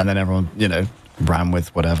 And then everyone, ran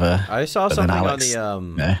with whatever. I saw something on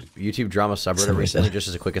the YouTube drama subreddit recently, just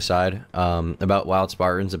as a quick aside, about Wild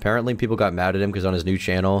Spartans. Apparently people got mad at him because on his new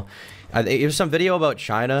channel, it was some video about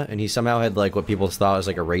China, and he somehow had like what people thought was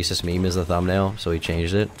like a racist meme as the thumbnail, so he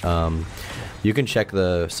changed it. You can check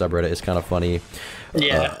the subreddit. It's kind of funny.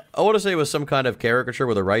 Yeah. I want to say it was some kind of caricature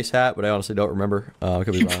with a rice hat, but I honestly don't remember.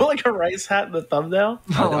 Could be you wrong. put like a rice hat in the thumbnail?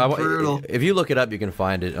 Brutal. If you look it up, you can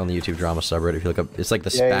find it on the YouTube drama subreddit. If you look up, it's like the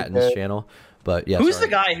Spatins channel. But yeah, who's the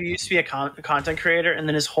guy who used to be a content creator and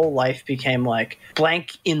then his whole life became like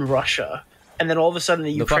blank in Russia, and then all of a sudden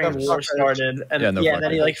the Ukraine war started, and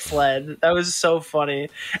then he like fled. That was so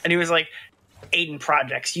funny, and he was like, "Aiden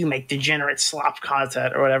Projects, you make degenerate slop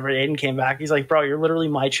content or whatever." Aiden came back. He's like, "Bro, you're literally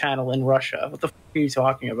my channel in Russia. What the f are you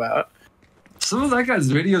talking about?" Some of that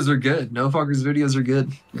guy's videos are good. No Fuckers videos are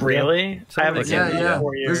good. Really? I haven't seen them in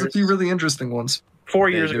 4 years. There's a few really interesting ones. 4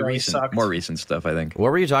 years ago, sucked. More recent stuff, I think.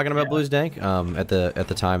 What were you talking about, Blues Dank? At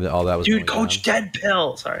the time that all that was. Dude, Coach Dead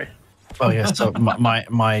Pill. Sorry. Well, yeah. So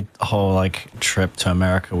my whole like trip to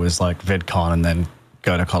America was like VidCon and then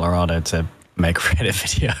go to Colorado to make Reddit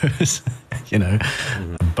videos, you know.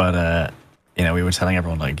 But you know, we were telling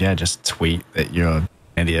everyone like, yeah, just tweet that you're an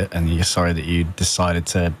idiot and you're sorry that you decided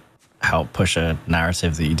to help push a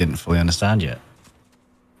narrative that you didn't fully understand yet.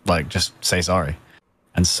 Like, just say sorry.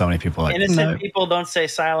 And so many people like innocent people don't stay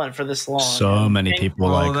silent for this long. So many people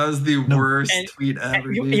like that was the worst tweet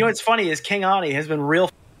ever. You know what's funny is King Ani has been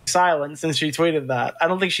real silent since she tweeted that. I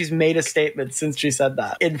don't think she's made a statement since she said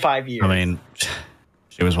that in 5 years. I mean,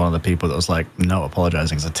 she was one of the people that was like, no,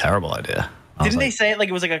 apologizing is a terrible idea. Didn't they say it like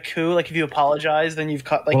it was like a coup? Like if you apologize, then you've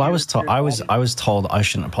cut. Like, well, I was told I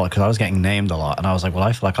shouldn't apologize because I was getting named a lot, and I was like, well,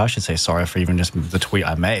 I feel like I should say sorry for even just the tweet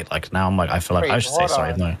I made. Like now, I'm like, I feel like I should say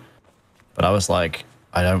sorry. No, but I was like,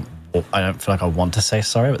 I don't feel like I want to say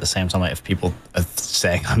sorry. But at the same time, like if people are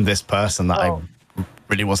saying I'm this person that I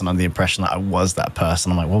really wasn't under the impression that I was that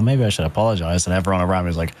person, I'm like, well, maybe I should apologize. And everyone around me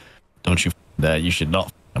was like, don't you dare! You should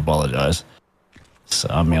not apologize. So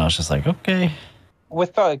I mean, I was just like, okay.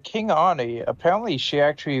 With King Ani, apparently she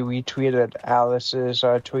actually retweeted Alice's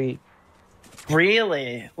tweet.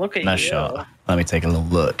 Really? Look at Nice you. shot. Let me take a little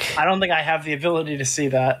look. I don't think I have the ability to see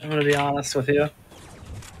that. I'm going to be honest with you.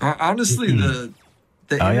 Honestly, the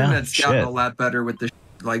internet's gotten a lot better with the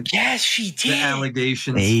yes, she did. The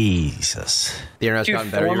allegations. Jesus. The internet's gotten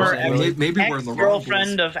better. Maybe we're in the wrong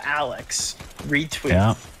girlfriend of Alex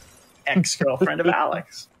retweet. Ex-girlfriend of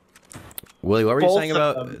Alex. Willie, what were you saying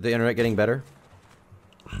about the internet getting better?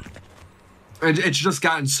 It's just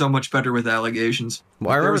gotten so much better with allegations.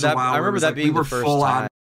 Well, I remember that being the first time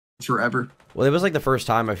forever. Well, it was like the first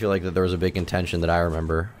time I feel like that there was a big contention that I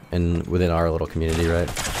remember within our little community, right?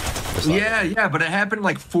 Yeah, but it happened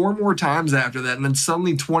like 4 more times after that, and then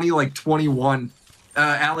suddenly 2021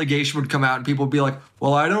 allegation would come out, and people would be like,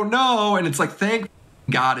 "Well, I don't know," and it's like, thank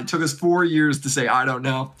God, it took us 4 years to say I don't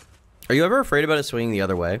know. Are you ever afraid about it swinging the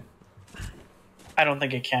other way? I don't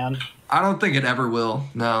think it can. I don't think it ever will.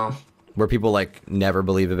 No. Where people like never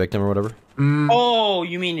believe a victim or whatever. Oh,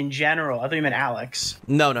 you mean in general? I thought you meant Alex.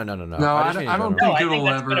 I No. don't think it'll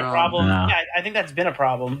ever. Been a problem. No. Yeah, I think that's been a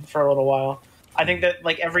problem for a little while. I think that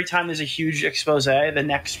like every time there's a huge expose, the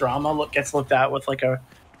next drama gets looked at with like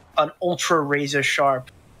an ultra razor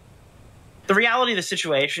sharp. The reality of the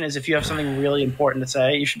situation is, if you have something really important to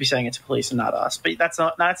say, you should be saying it to police and not us. But that's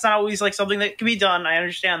not always like something that can be done. I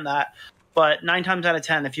understand that, but 9 times out of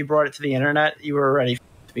 10, if you brought it to the internet, you were ready.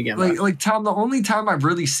 Like Tom, the only time I've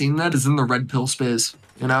really seen that is in the red pill space.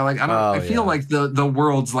 You know, like I feel like the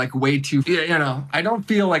world's like way too. You know, I don't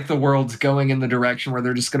feel like the world's going in the direction where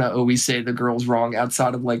they're just gonna always say the girl's wrong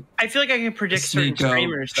outside of like. I feel like I can predict certain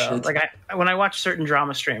streamers though. Shit. Like when I watch certain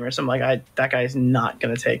drama streamers, I'm like, that guy's not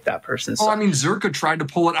gonna take that person's. Oh, I mean, Zerka tried to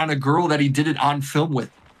pull it on a girl that he did it on film with.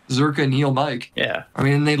 Zerka and Neil Mike. Yeah. I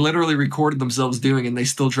mean, they literally recorded themselves doing it, and they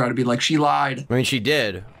still try to be like, she lied. I mean, she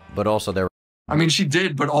did, but also there. I mean, she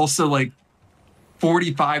did, but also like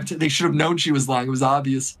 45. They should have known she was lying. It was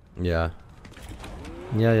obvious. Yeah.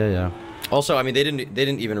 Also, I mean, they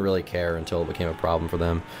didn't even really care until it became a problem for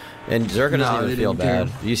them. And Zerka doesn't even feel bad.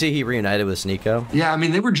 You see, he reunited with Sneeko. Yeah, I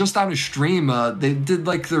mean, they were just on a stream. They did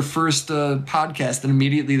like their first podcast, and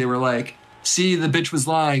immediately they were like, "See, the bitch was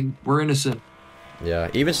lying. We're innocent." Yeah,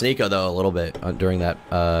 even Sneeko though a little bit during that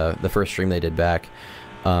the first stream they did back.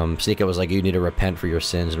 Sneeko was like, you need to repent for your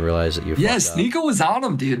sins and realize that you fucked up. Sneeko was on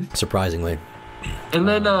him, dude. Surprisingly. And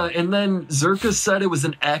then Zerka said it was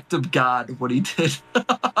an act of God what he did.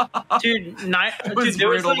 Dude, it was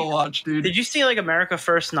brutal to watch, dude. Did you see like America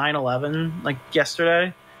First 9/11 like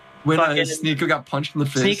yesterday? When Sneeko got punched in the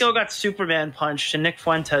face. Sneeko got Superman punched, and Nick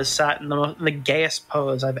Fuentes sat in the gayest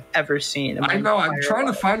pose I've ever seen. I know. I'm trying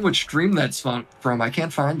to find what stream that's from. I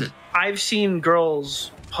can't find it. I've seen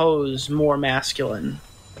girls pose more masculine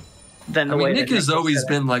than the way Nick has always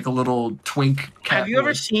been like a little twink cat. Have you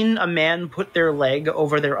ever seen a man put their leg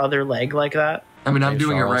over their other leg like that? I mean, I'm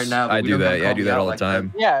doing it right now. I do that. Yeah, I do that all the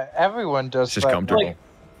time. Yeah, everyone does. It's just comfortable.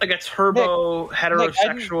 Like a turbo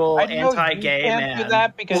heterosexual anti-gay man. Can't do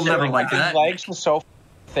that because their legs are so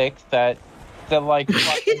thick that they're like.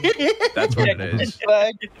 That's what it is.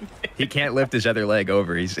 He can't lift his other leg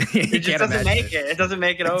over. He just doesn't make it. It doesn't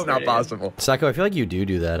make it over. It's not possible. Psycho, I feel like you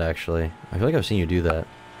do that actually. I feel like I've seen you do that.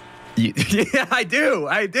 Yeah, I do.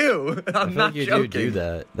 I'm not joking. Do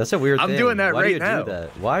that. That's a weird thing. I'm doing that right now. Do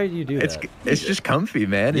that? Why do you do that? It's just comfy,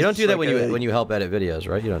 man. You don't do that when you help edit videos,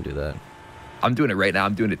 right? You don't do that. I'm doing it right now.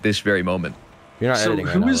 I'm doing it this very moment. You're not editing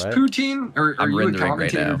right now, who is right? Poutine? Or are you a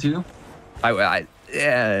commentator right too?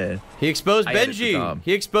 Yeah. He exposed Benji.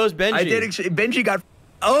 He exposed Benji. I did. Benji got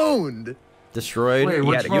owned. Destroyed. Wait,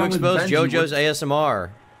 what's wrong you exposed with Benji? JoJo's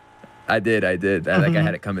ASMR. I did. That guy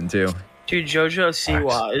had it coming too. Dude, Jojo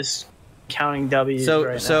Siwa is counting W's right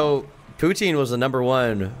now. So Poutine was the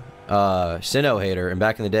 #1 Sinnoh hater, and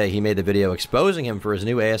back in the day, he made the video exposing him for his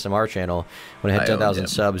new ASMR channel when it had 10,000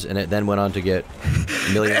 subs, and it then went on to get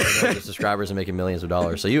millions of subscribers and making millions of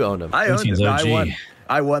dollars. So you owned him. I owned him.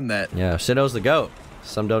 I won that. Yeah, Sinnoh's the GOAT.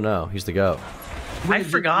 Some don't know. He's the GOAT. I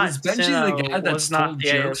forgot. Was Benji the guy that stole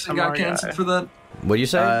jokes and got canceled for that? What do you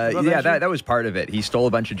say? Yeah, that was part of it. He stole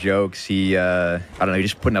a bunch of jokes. He, I don't know, he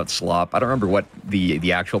just putting out slop. I don't remember what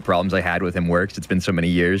the actual problems I had with him were, 'cause it's been so many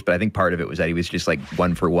years, but I think part of it was that he was just like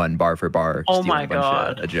one for one, bar for bar. Oh my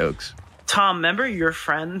God. Of jokes. Tom, remember your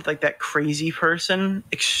friend, like that crazy person?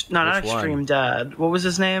 Not Extreme Dad. What was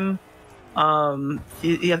his name? Didn't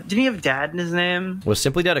he have Dad in his name? Was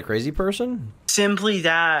Simply Dad a crazy person? Simply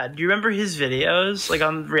Dad. Do you remember his videos, like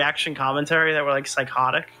on reaction commentary, that were like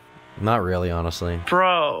psychotic? Not really, honestly.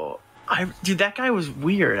 Bro, dude, that guy was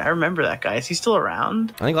weird. I remember that guy. Is he still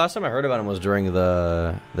around? I think last time I heard about him was during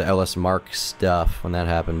the LS Mark stuff when that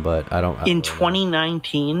happened, but I don't In really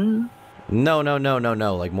 2019? No.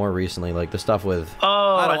 Like more recently, like the stuff with.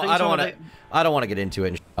 Oh, I don't want to get into it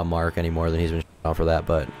and on Mark any more than he's been on for that,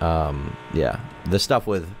 but yeah, the stuff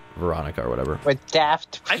with Veronica or whatever. With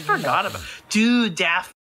Daft. I forgot about. Dude,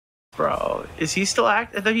 Daft. Bro, is he still I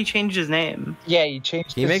thought he changed his name. Yeah, he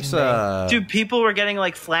changed He his makes name. Dude, people were getting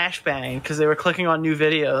like flashbang because they were clicking on new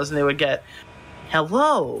videos and they would get,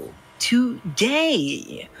 "Hello,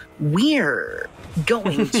 today we're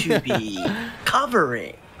going to be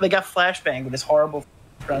covering." They got flashbang with this horrible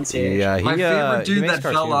pronunciation. Yeah, My favorite dude that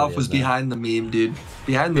fell off was Behind the Meme, dude.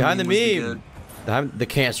 Behind the Meme. The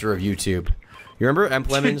cancer of YouTube. You remember Emp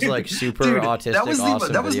Lemon's like super Dude, autistic, that was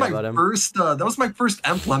video about him? that was my first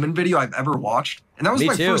Emp Lemon video I've ever watched, and that was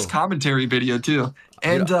my first commentary video too.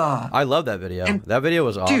 And dude, I love that video. That video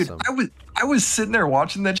was awesome. Dude, I was sitting there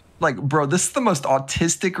watching that, like, bro, this is the most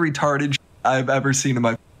autistic, retarded I've ever seen in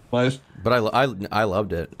my life. But I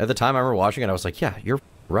loved it at the time. I remember watching it. I was like, yeah, you're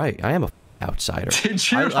right. I am a outsider.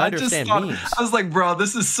 Did you? I understand memes. I was like, bro,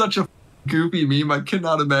 this is such a goofy meme. I could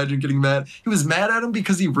not imagine getting mad. He was mad at him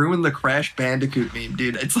because he ruined the Crash Bandicoot meme,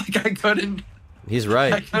 dude. It's like I couldn't. He's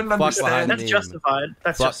right. I couldn't understand. That's justified.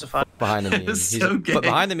 That's justified. Behind the meme. It's so gay. But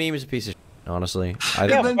behind the meme is a piece of shit, honestly. I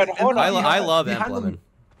love Emp Lemon.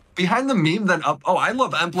 Behind the meme, then up. Oh, I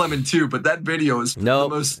love Emp Lemon too, but that video is the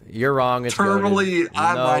most. You're wrong. It's terminally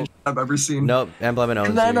online I've ever seen. Nope, Emp Lemon owns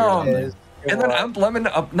and then, you. And then Emp Lemon,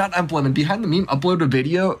 not Emp Lemon, Behind the Meme upload a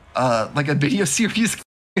video, like a video series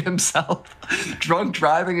himself, drunk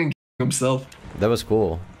driving and himself. That was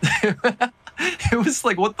cool. It was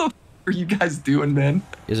like, what the f are you guys doing, man?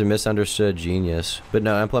 He's a misunderstood genius. But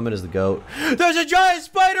no, Emp Lemon is the GOAT. There's a giant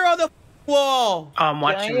spider on the wall! I'm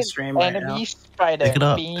watching the stream right now. Spider. Pick it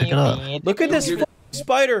up. Pick it up. Look at this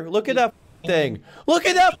spider. Look at that thing. Look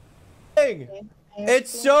at that thing. It's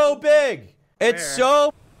so big. It's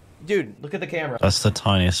so... Dude, look at the camera. That's the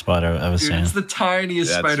tiniest spider I've ever seen. It's the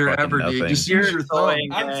tiniest spider ever, dude. Just you're use your thumb.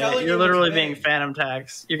 You're literally being phantom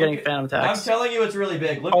tax. You're getting phantom tax. I'm telling you, it's really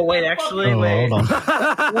big. Look wait, actually, wait. Hold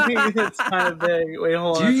on. It's kind of big. Wait,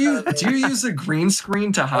 hold on. Do you use a green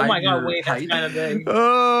screen to hide? Oh my god, your wait, height? that's kind of big.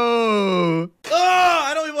 Oh!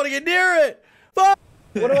 I don't even want to get near it. Fuck!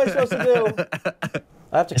 What am I supposed to do?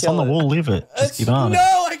 I have to It's kill on the wall. Leave it. Just keep on.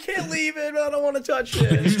 No, I can't leave it. I don't want to touch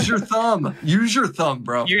it. Use your thumb. Use your thumb,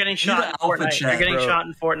 bro. You're getting shot in Fortnite. You're getting shot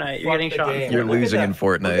in Fortnite. You're getting shot in Fortnite. You're losing in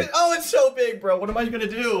Fortnite. Oh, it's so big, bro. What am I gonna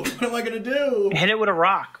do? What am I gonna do? Hit it with a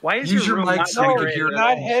rock. Why is Use your your room mic not so you can decorated hear at it. Do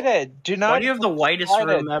not all? hit it. Do not. Why do you have the whitest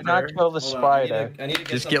room ever? Do not kill the spider. I need to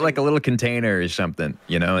Just get like a little container or something,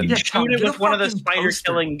 you know? And Yeah, shoot it Get a with one of the fucking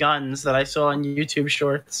spider-killing guns that I saw on YouTube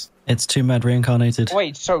Shorts. It's too mad reincarnated.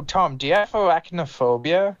 Wait, so Tom, do you have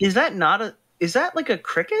arachnophobia? Is that not a? Is that like a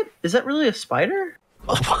cricket? Is that really a spider?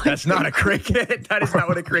 that's not a cricket. That is not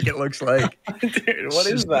what a cricket looks like. Dude, what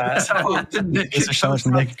is that? It's a show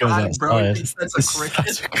Nick goes outside. That's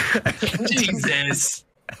a cricket. Jesus.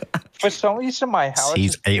 For some reason, my house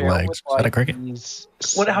He's is 8 filled legs. with, Is that a cricket?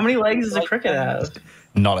 What? How many legs does a cricket have?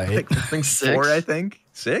 Not 8. I think 6. 4, I think.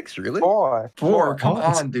 6, really? Four. 4. Come What?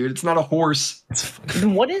 on, dude. It's not a horse.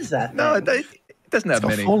 Then what is that? No, thing? it doesn't have It's got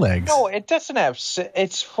many. 4 legs. No, it doesn't have.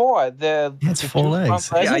 It's 4. It's 4 legs.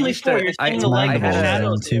 It's Yeah, I only used four. to- You're I- seeing the leg I of had a-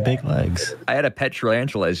 shadows. and 2 big legs. I had a pet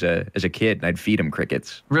tarantula as a kid, and I'd feed him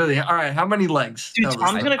crickets. Really? All right. How many legs? Dude, Tell us.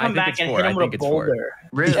 Tom's gonna I come think back it's and 4. hit I him with think a it's 4. boulder.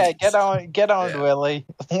 Really? Yeah, get on, Yeah. Willie.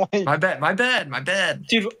 My bad.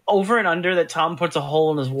 Dude, over and under that Tom puts a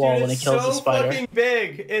hole in his wall when he kills the spider. fucking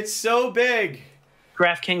big. It's so big.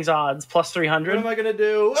 DraftKings odds plus 300. What am I gonna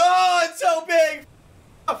do? Oh, it's so big.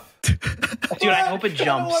 Dude, I hope it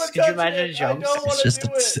jumps. Could you imagine it jumps? It's just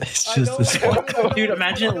this one. Dude,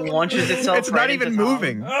 imagine it launches itself. It's not even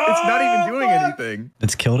moving. It's not even doing anything.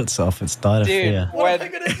 It's killed itself. It's died of fear.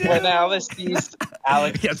 When Alice sees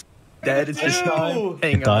Alex Yes, dead. It's just hanging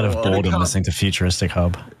It died on of the wall. boredom listening to Futuristic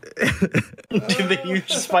Hub. Dude, the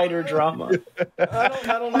huge spider drama.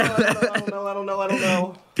 I don't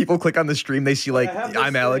know. People click on the stream, they see like I have this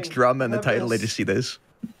I'm Alex thing. Drum and I the have title, they this. just see this.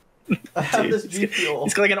 I have this G Fuel.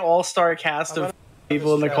 It's like an all-star cast of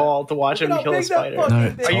people in the call to watch him kill a spider. No,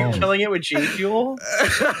 Are you Tom. killing it with G Fuel?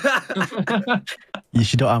 You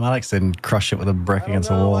should do I'm Alex and crush it with a brick against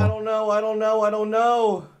a wall. I don't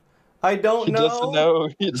know. he doesn't know.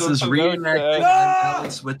 He This is doesn't know reenacting that.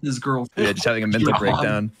 Alex with his girlfriend. Yeah, just having a mental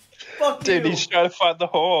breakdown. Fuck Dude, you. he's trying to find the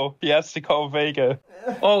hole. He has to call Vega.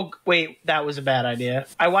 Oh, wait, that was a bad idea.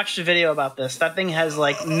 I watched a video about this. That thing has,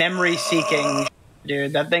 like, memory seeking.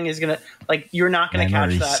 Dude, that thing is gonna, like, you're not gonna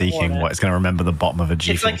Memory catch that seeking hornet. what? It's going to remember the bottom of a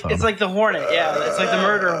G It's like the hornet, yeah. It's like the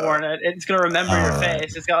murder hornet. It's gonna remember your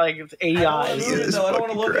face. It's got like 80 eyes. I don't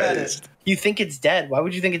want to look at it. You think it's dead? Why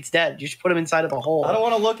would you think it's dead? You should put him inside of a hole. I don't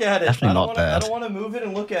want to look at it. Definitely not I dead. don't want to move it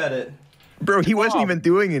and look at it. Bro, he wasn't even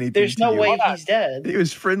doing anything. There's to no you. way he's dead. He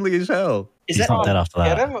was friendly as hell. Is He's that not dead after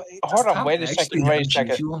Get that. him. Hold on, wait a second. Wait a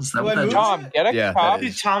second. Do I move Tom, it? get a Yeah, cup. that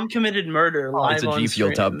Dude, Tom committed murder live It's a on G Fuel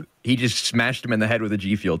stream. tub. He just smashed him in the head with a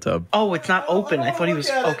G Fuel tub. Oh, it's not open. I thought he was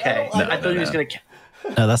okay. I thought he was gonna.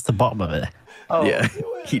 No, that's the bottom of it. Oh, Yeah,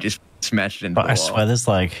 he just smashed it into But the I wall. swear there's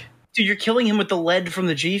like... dude, you're killing him with the lead from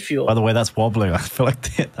the G Fuel. By the way, that's wobbling. I feel like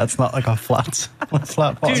that's not like a flat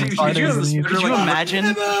bottom. Dude, could you imagine?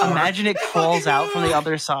 Imagine it crawls out from the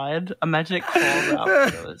other side. Imagine it crawls out.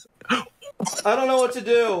 From the other side. I don't know what to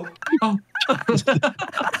do.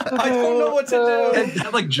 I don't know what to do.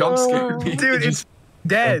 That like jump scared me. Dude, it's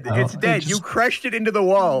dead. Oh, It's dead. just- You crushed it into the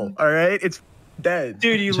wall. All right, it's dead.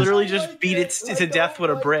 Dude, you literally just beat it to death with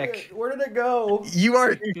a brick. Where did it go? You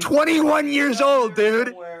are 21 years old, dude.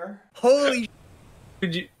 Somewhere. Holy.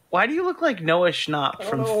 Why do you look like Noah Schnapp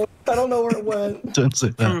from I don't know where it went. Don't say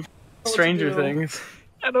that. Stranger do. Things?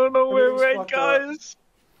 I don't know where Everything's we're at, fucked up. guys.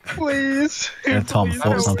 Please. Yeah, Tom,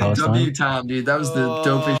 thoughts on W Palestine? Tom, dude. That was the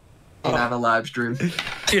dopest on a live stream.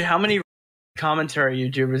 Dude, how many commentary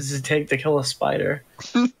YouTubers does it take to kill a spider?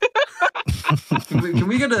 Can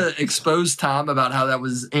we get to expose Tom about how that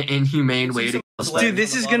was an inhumane way to kill a spider? Dude,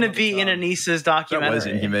 this is gonna be in Anissa's That documentary. was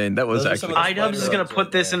inhumane. That was Those are some actually. of the iDubbbz is gonna spider put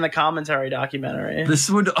webs this right in the commentary documentary. This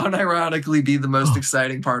would unironically be the most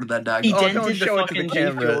exciting part of that He documentary. dented the fucking G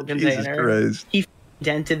Fuel Jesus container. Christ. He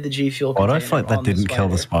dented the G Fuel Why do container. I feel like that on the didn't kill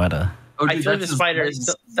the spider? Oh, I dude, feel like the that's his spider legs.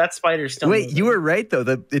 is that spider's still Wait, moving. you were right though.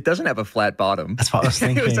 It doesn't have a flat bottom. That's what I was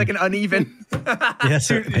thinking. It was like an uneven. Yeah,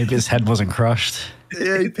 so maybe his head wasn't crushed.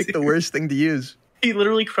 Yeah, he picked the worst thing to use. He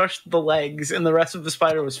literally crushed the legs, and the rest of the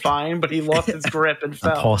spider was fine, but he lost its grip and The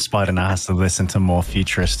fell. poor spider now has to listen to more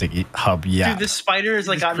futuristic hub Dude, this spider is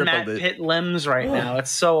like just got Matt crippled it. Pitt limbs right now.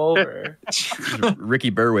 It's so over.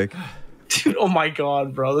 Ricky Berwick. Dude, oh my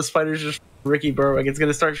god, bro. The spider's just Ricky Berwick. It's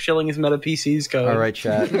gonna start shilling his Meta PC's code. All right,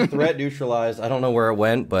 chat. Threat neutralized. I don't know where it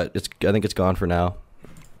went, but I think it's gone for now.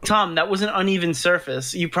 Tom, that was an uneven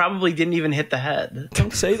surface. You probably didn't even hit the head.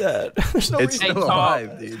 Don't say that. There's no It's reason. still Tom.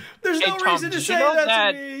 alive, dude. There's Hey, no Tom, reason to did say you know that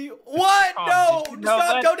that- to me. What? Tom, No! did you know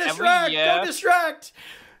Stop! that Don't every distract! year- Don't distract!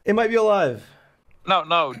 It might be alive.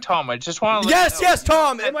 No, Tom, I just want to Yes,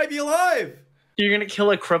 Tom! It might be alive! You're gonna kill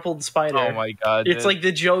a crippled spider. Oh my god. It's like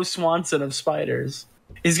the Joe Swanson of spiders.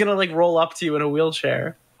 He's gonna like roll up to you in a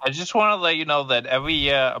wheelchair. I just want to let you know that every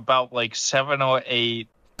year about like 7 or 8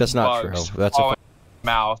 That's not true. bugs That's fall a in your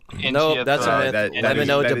mouth. into Nope, your that's a throat. myth. That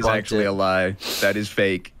Lemino is debunked actually it. a lie. That is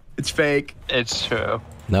fake. It's fake. It's true.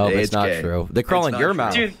 no, It's it's not gay. true. They crawl It's in not your true.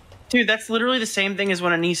 mouth. Dude, that's literally the same thing as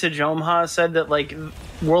when Anissa Jomha said that like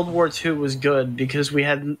World War II was good because we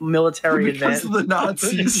had military Because of advantage.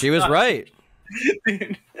 the Nazis. She was right.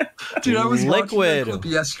 Dude, I was watching Liquid. that clip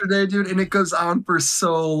yesterday, dude, and it goes on for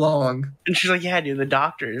so long. And she's like, "Yeah, dude, the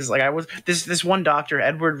doctors. Like, I was this one doctor,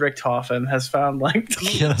 Edward Richthofen, has found like."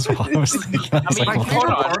 Yeah, that's what I was thinking. I was mean, like, My what favorite hold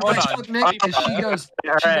on, part of hold that on. clip, Nick, is she goes,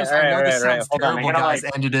 I know this sounds Hold on, I terrible, gotta, guys,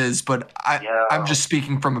 like- and it is, but Yo. I'm just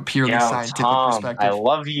speaking from a purely Yo, scientific Tom, perspective. I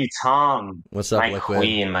love you, Tom. What's up, My Liquid?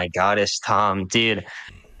 queen, my goddess, Tom, dude.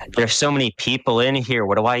 There's so many people in here.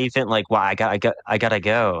 What do I even like? Wow, I gotta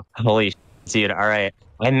go. Holy, dude. All right,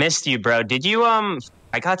 I missed you, bro. Did you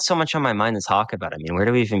I got so much on my mind to talk about. I mean, where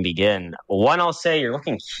do we even begin? One, I'll say you're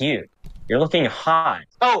looking cute. You're looking hot.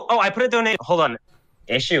 Oh, I put a donation. Hold on.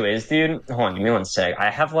 Issue is, dude. Hold on, give me one sec. I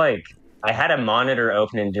have like I had a monitor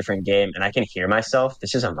open in a different game, and I can hear myself.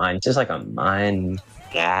 This is like a mind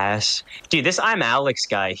gas. Dude, this I'm Alex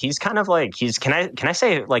guy, he's kind of like, can I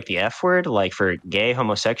say like the F word, like for gay,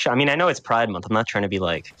 homosexual? I mean, I know it's Pride Month. I'm not trying to be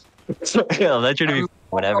like, I'm not trying to be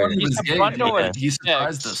whatever. He was gay, Yeah. he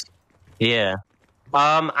surprised us. Yeah.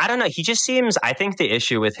 I don't know. He just seems, I think the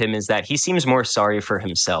issue with him is that he seems more sorry for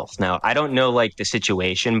himself. Now, I don't know like the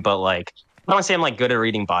situation, but like, I don't want to say I'm like good at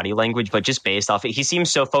reading body language, but just based off it, he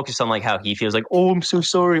seems so focused on like how he feels like, oh, I'm so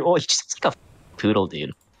sorry. Oh, he's just like a poodle,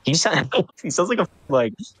 dude. He sounds like a,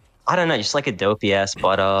 like, I don't know, just like a dopey ass.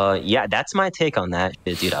 But yeah, that's my take on that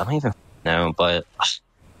shit, dude. I don't even know, but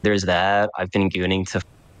there's that. I've been gooning to,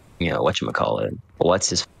 whatchamacallit. What's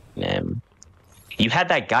his name? You had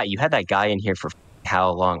that guy in here for how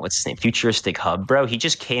long? What's his name? Futuristic Hub, bro. He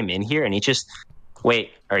just came in here and he just,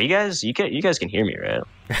 wait, are you guys, you guys can hear me, right?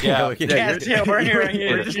 Yeah, we're hearing you.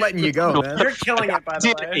 We're just letting you go, man. You're killing it, by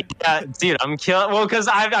the way. Yeah, dude, I'm killing. Well, because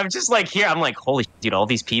I'm just like here. I'm like, holy dude, all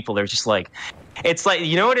these people. They're just like, it's like,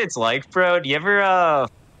 you know what it's like, bro? Do you ever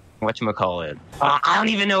whatchamacallit? I don't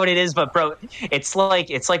even know what it is, but bro, it's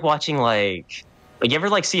like watching like you ever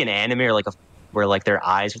like see an anime or like where like their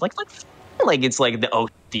eyes are like it's like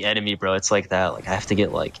the enemy, bro. It's like that. Like I have to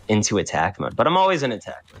get like into attack mode, but I'm always in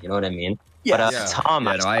attack mode. You know what I mean? Yeah. But Tom,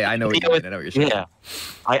 Yeah, no, I know what you mean. I know what you're saying. yeah,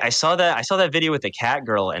 I saw that video with the cat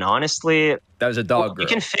girl, and honestly, That was a dog girl. you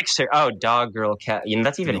can fix her. Oh, dog girl, cat. You know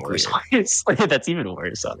that's even worse. Honestly. That's even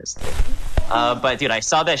worse, honestly. But dude, I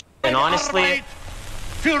saw that, and honestly,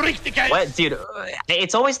 what, dude?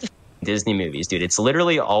 It's always the Disney movies, dude. It's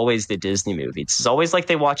literally always the Disney movies. It's always like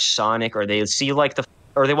they watch Sonic, or they see like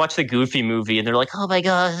or they watch the Goofy movie, and they're like, oh my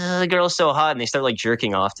god, the girl's so hot, and they start like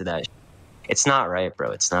jerking off to that. It's not right,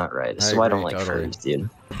 bro. It's not right. This is why I don't like furries, dude.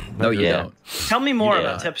 No, you don't. Tell me more Yeah.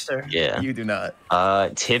 about Tipster. Yeah. You do not.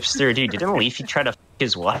 Tipster, dude. Didn't Leafy try to f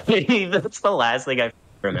his wife? That's the last thing I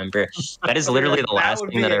remember. That is literally the last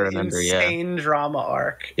thing that I remember. Yeah. Insane drama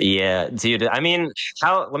arc. Yeah, dude. I mean,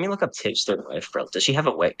 let me look up Tipster wife, bro. Does she have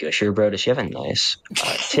a wet gusher, bro? Does she have a nice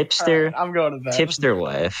Tipster? Right, I'm going to bed. Tipster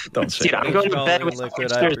wife. Don't say Dude, that. I'm going to bed with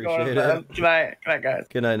Liquid, I Tipster. appreciate it. Good night, guys.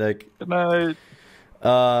 Good night, Nick. Good night.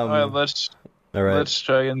 All right, let's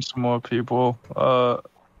try in some more people.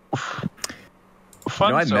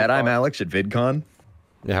 Fun I so met far. I'm Alex at VidCon.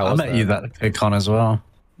 Yeah, how I was met that? you that VidCon as well.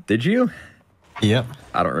 Did you? Yep.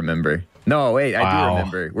 I don't remember. No, wait, I do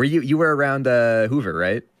remember. Were you were around Hoover,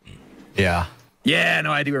 right? Yeah. Yeah,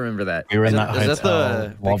 no, I do remember that. We were in Is that that hotel the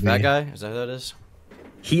big lobby. fat guy? Is that who that is?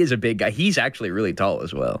 He is a big guy. He's actually really tall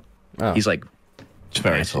as well. Oh. He's like, It's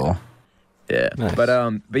very tall. yeah. Nice. But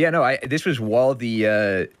yeah, no, this was while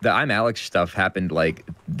the I'm Alex stuff happened like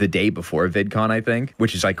the day before VidCon, I think,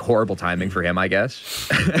 which is like horrible timing for him, I guess.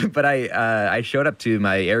 But I showed up to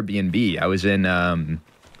my Airbnb. I was in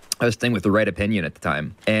I was staying with the Right Opinion at the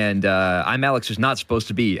time, and I'm Alex was not supposed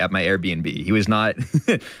to be at my Airbnb. He was not.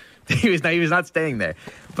 He was not staying there.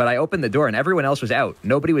 But I opened the door and everyone else was out.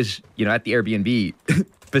 Nobody was, at the Airbnb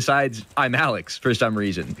besides I'm Alex for some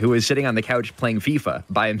reason, who was sitting on the couch playing FIFA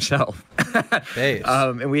by himself. Hey.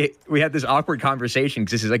 And we had this awkward conversation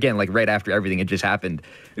because this is again like right after everything had just happened.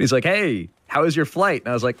 And he's like, "Hey, how was your flight?" And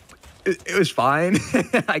I was like, "It was fine,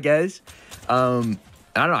 I guess." I don't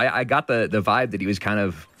know. I got the vibe that he was kind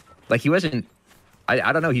of like he wasn't.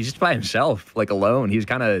 I don't know. He's just by himself, like alone. He was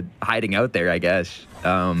kind of hiding out there, I guess.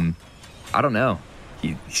 I don't know.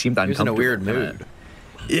 He seemed uncomfortable. He was in a weird mood.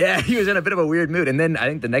 Yeah, he was in a bit of a weird mood. And then I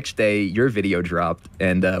think the next day, your video dropped,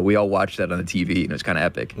 and we all watched that on the TV, and it was kind of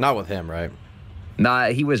epic. Not with him, right? Nah,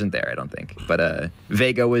 he wasn't there, I don't think. But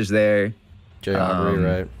Vega was there. Jay Aubrey,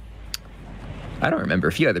 right? I don't remember.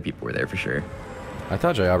 A few other people were there for sure. I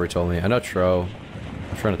thought Jay Aubrey told me. I know Tro.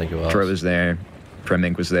 I'm trying to think who else. Troy was there.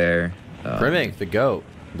 Primink was there. Primink, the goat.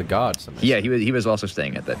 The god. somebody Yeah, said. he was also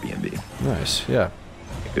staying at that B&B. Nice, yeah.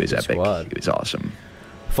 It was Good epic. squad. It was awesome.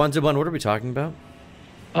 Funzibun, what are we talking about?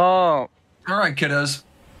 Oh, All right, kiddos.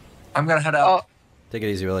 I'm gonna head out. Take it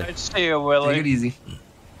easy, Willie. I'd see you, Take Willie. it easy.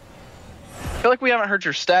 I feel like we haven't heard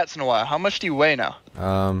your stats in a while. How much do you weigh now?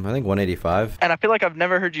 I think 185. And I feel like I've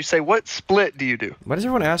never heard you say, what split do you do? Why does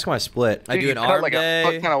everyone ask my split? I Dude, do you an cut arm like day,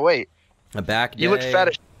 a fuck ton of weight. a back day. You looked fat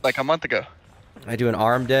as like a month ago. I do an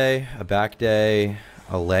arm day, a back day,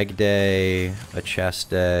 a leg day, a chest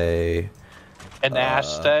day. An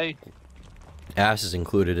ass day. Ass is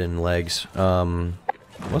included in legs.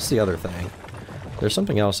 What's the other thing? There's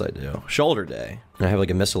something else I do. Shoulder day. And I have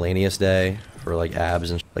like a miscellaneous day for like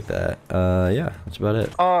abs and shit like that. Yeah, that's about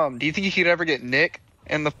it. Do you think you could ever get Nick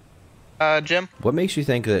in the gym? What makes you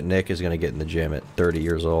think that Nick is gonna get in the gym at 30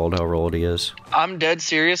 years old, however old he is? I'm dead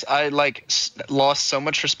serious. I lost so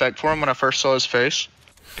much respect for him when I first saw his face.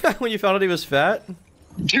 When you found out he was fat?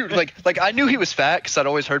 Dude, like I knew he was fat because I'd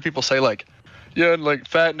always heard people say like, yeah, like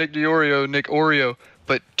fat Nick DeOrio, Nick Oreo.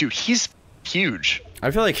 But dude, he's huge.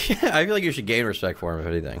 I feel like you should gain respect for him if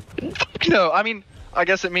anything. No, I mean, I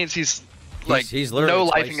guess it means he's literally no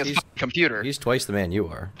lifing his computer. He's twice the man you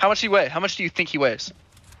are. How much do you weigh? How much do you think he weighs?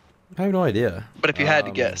 I have no idea. But if you had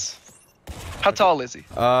to guess, how tall is he?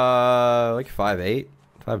 Like 5'8",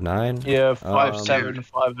 5'9". Yeah, 5'7",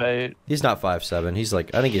 5'8". He's not 5'7". He's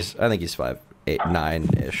like I think he's 5'8",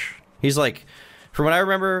 9-ish. He's like, from what I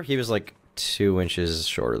remember, he was like 2 inches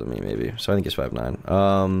shorter than me, maybe. So I think he's 5'9".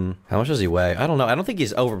 How much does he weigh? I don't know. I don't think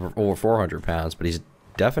he's over 400 pounds, but he's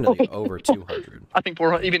definitely over 200. I think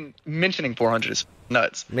 400. Even mentioning 400 is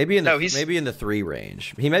nuts. Maybe in the 3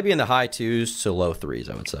 range. He may be in the high 2s to low 3s,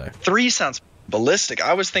 I would say. 3 sounds ballistic.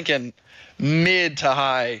 I was thinking mid to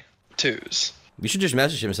high 2s. You should just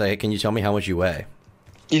message him and say, hey, can you tell me how much you weigh?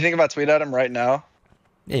 You think about tweet at him right now?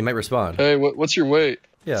 Yeah, he might respond. Hey, what's your weight?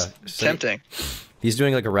 Yeah. Tempting. He's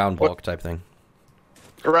doing like a round bulk type thing.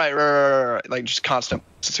 Right. Like just constant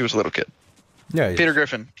since he was a little kid. Yeah. Peter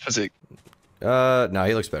Griffin physique. No,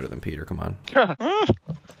 he looks better than Peter. Come on.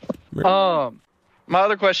 My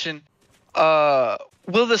other question,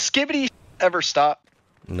 will the skibbity ever stop?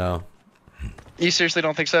 No. You seriously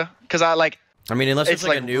don't think so? Because I mean, unless it's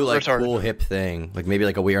like a new, like, retarded. cool, hip thing. Like, maybe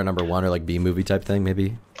like a We Are Number One or like B-movie type thing,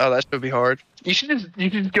 maybe. Oh, that should be hard. You should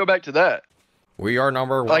just go back to that. We Are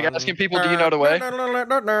Number One. Like asking people, do you know the way?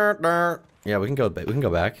 Yeah, we can go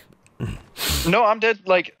back. No, I'm dead.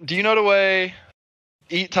 Like, do you know the way?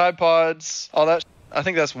 Eat Tide Pods, all that. I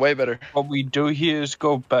think that's way better. What we do here is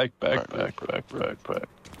go back.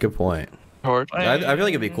 Good point. Hard. I feel like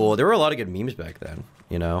it'd be cool. There were a lot of good memes back then.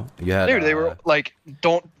 You know, you had. Dude, they were like,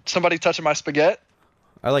 "Don't somebody touching my spaghetti."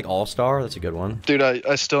 I like All Star. That's a good one. Dude,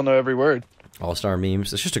 I still know every word. All Star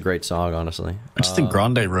memes. It's just a great song, honestly. I just think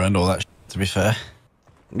Grande ruined all that. To be fair.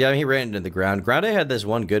 Yeah, I mean, he ran into the ground. Grande had this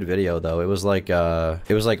one good video though. It was like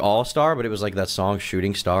All Star, but it was like that song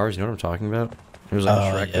Shooting Stars. You know what I'm talking about? It was like a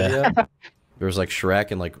Shrek video. There was like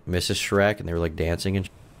Shrek and like Mrs. Shrek, and they were like dancing and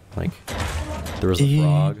like. There was a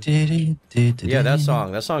frog. Yeah, that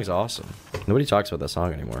song. That song's awesome. Nobody talks about that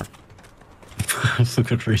song anymore. For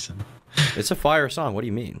good reason. It's a fire song. What do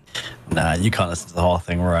you mean? Nah, you can't listen to the whole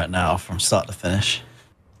thing right now from start to finish.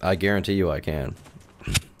 I guarantee you I can.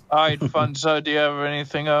 All right, Funzo, do you have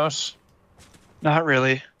anything else? Not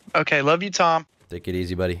really. Okay, love you, Tom. Take it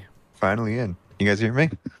easy, buddy. Finally in. You guys hear me?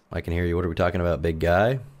 I can hear you. What are we talking about, big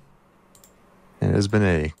guy? It has been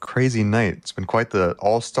a crazy night. It's been quite the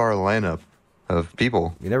all-star lineup of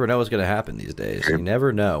people. You never know what's going to happen these days. You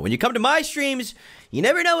never know. When you come to my streams, you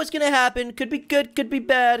never know what's going to happen. Could be good, could be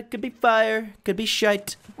bad, could be fire, could be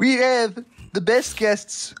shite. We have the best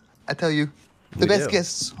guests, I tell you. The best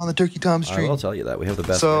guests on the Turkey Tom stream. I will tell you that. We have the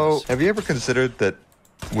best guests. Have you ever considered that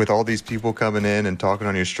with all these people coming in and talking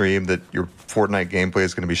on your stream that your Fortnite gameplay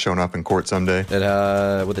is going to be shown up in court someday?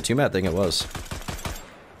 With the 2-mat thing, it was.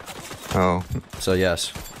 Oh. So,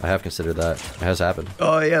 yes, I have considered that. It has happened.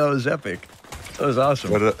 Oh, yeah, that was epic. That was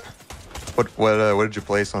awesome. What did you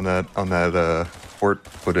place on that fort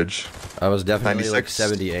footage? I was definitely 96, like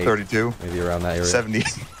 78. 32? Maybe around that area. 70.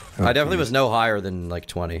 I definitely was no higher than like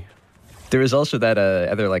 20. There was also that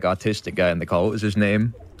other like autistic guy in the call. What was his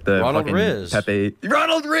name? The Ronald Riz. Pepe.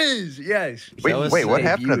 Ronald Riz. Yes. Wait, what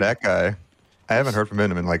happened to that guy? I haven't heard from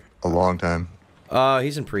him in like a long time.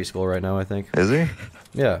 He's in preschool right now, I think. Is he?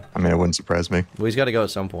 Yeah. I mean, it wouldn't surprise me. Well, he's got to go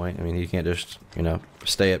at some point. I mean, he can't just,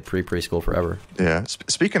 stay at preschool forever. Yeah.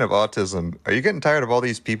 Speaking of autism, are you getting tired of all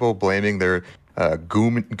these people blaming their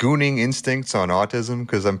gooning instincts on autism?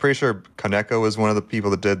 Because I'm pretty sure Kaneko was one of the people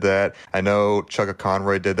that did that. I know Chugga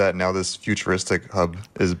Conroy did that. Now this futuristic hub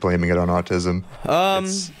is blaming it on autism.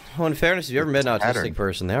 Well, in fairness, if you ever met an autistic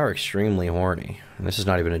person, they are extremely horny. And this is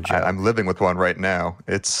not even a joke. I'm living with one right now.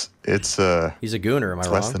 He's a gooner, am I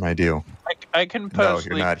wrong? Less than ideal. I can personally.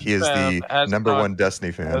 No, you're not. He is the #1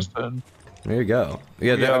 Destiny fan. There you go.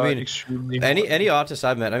 Yeah, I mean, any autist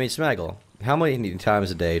I've met. I mean, Smaggle, how many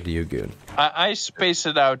times a day do you goon? I space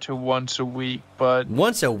it out to once a week, but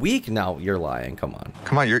once a week? No, you're lying. Come on.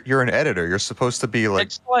 Come on, you're an editor. You're supposed to be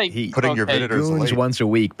like, putting your visitors goons once a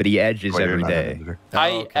week, but he edges every day.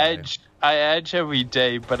 I edge every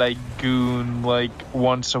day, but I goon like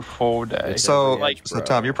once a full day. So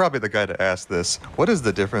Tom, you're probably the guy to ask this. What is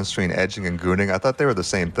the difference between edging and gooning? I thought they were the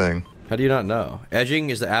same thing. How do you not know? Edging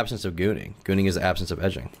is the absence of gooning. Gooning is the absence of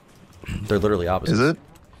edging. They're literally opposites. Is it?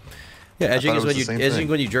 Yeah, edging is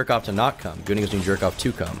when you jerk off to not come. Gooning is when you jerk off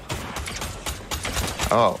to come.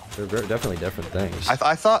 Oh, they're definitely different things.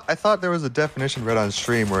 I thought there was a definition read on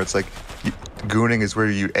stream where it's like, gooning is where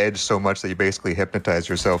you edge so much that you basically hypnotize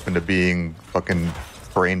yourself into being fucking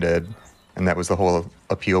brain dead, and that was the whole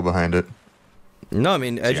appeal behind it. No, I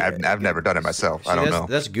mean, I've never done it myself. I don't know.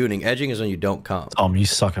 That's gooning. Edging is when you don't come. Tom, you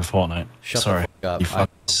suck at Fortnite. Sorry. The fuck up. You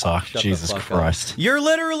fucking suck. Jesus Christ. You're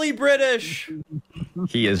literally British.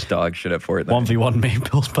 He is dog shit at Fortnite. 1v1 me,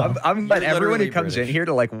 Bill's pal. I'm glad everyone who comes in here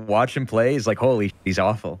to like watch him play is like, holy shit, he's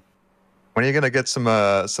awful. When are you gonna get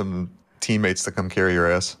some teammates to come carry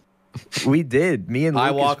your ass? We did. Me and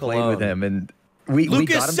Lucas played with him, and we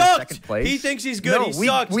got him to second place. He thinks he's good. He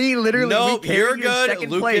sucks. We literally nope, you're good. Second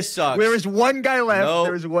Lucas place. sucks. There was one guy left. Nope.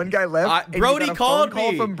 There was one guy left. And Brody you got a called phone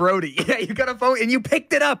call me from Brody. Yeah, you got a phone and you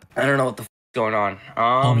picked it up. I don't know what the f going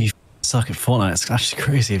on. You suck at Fortnite. It's actually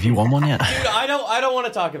crazy. Have you won one yet? Dude, I don't want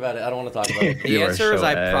to talk about it. I don't want to talk about it. The You are answer is so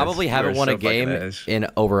I ass. probably You haven't are won so a game fucking ass. in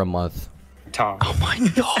over a month. Tom. Oh my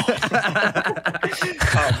god.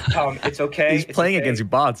 Tom, it's okay. He's playing against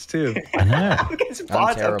bots too. I know. Against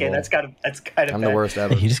bots. Okay, terrible. that's kind of. I'm the worst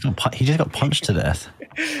ever. He just got punched to death.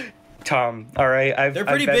 Tom, all right. They're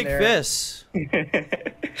pretty big fists.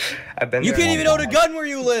 I've been. You there can't even own a gun where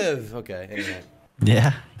you live. Okay. Anyway.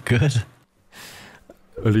 Yeah, good.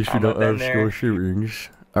 At least we don't have school shootings.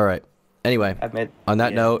 All right. Anyway, on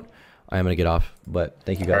that note, I am gonna get off. But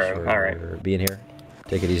thank you guys for being here.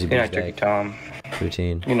 Take it easy. Good night, Tricky Tom.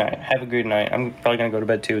 Routine. Good night. Have a good night. I'm probably gonna go to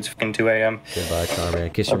bed too. It's fucking 2 a.m. Goodbye, Charman.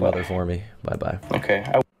 Kiss your mother for me. Bye bye. Okay.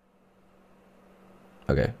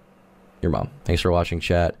 Okay. Your mom. Thanks for watching,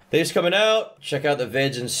 chat. Thanks for coming out. Check out the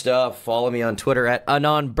vids and stuff. Follow me on Twitter at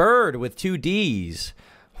AnonBird with 2 D's.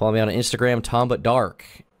 Follow me on Instagram, TomButDark.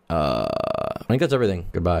 I think that's everything.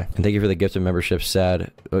 Goodbye. And thank you for the gifted membership.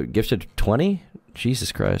 Sad. Gifted 20?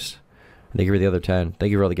 Jesus Christ. Thank you for the other 10. Thank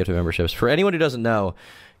you for all the gifted memberships. For anyone who doesn't know,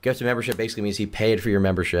 gifted membership basically means he paid for your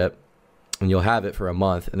membership, and you'll have it for a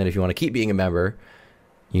month. And then if you want to keep being a member,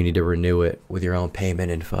 you need to renew it with your own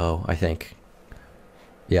payment info, I think.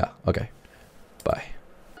 Yeah, okay. Bye.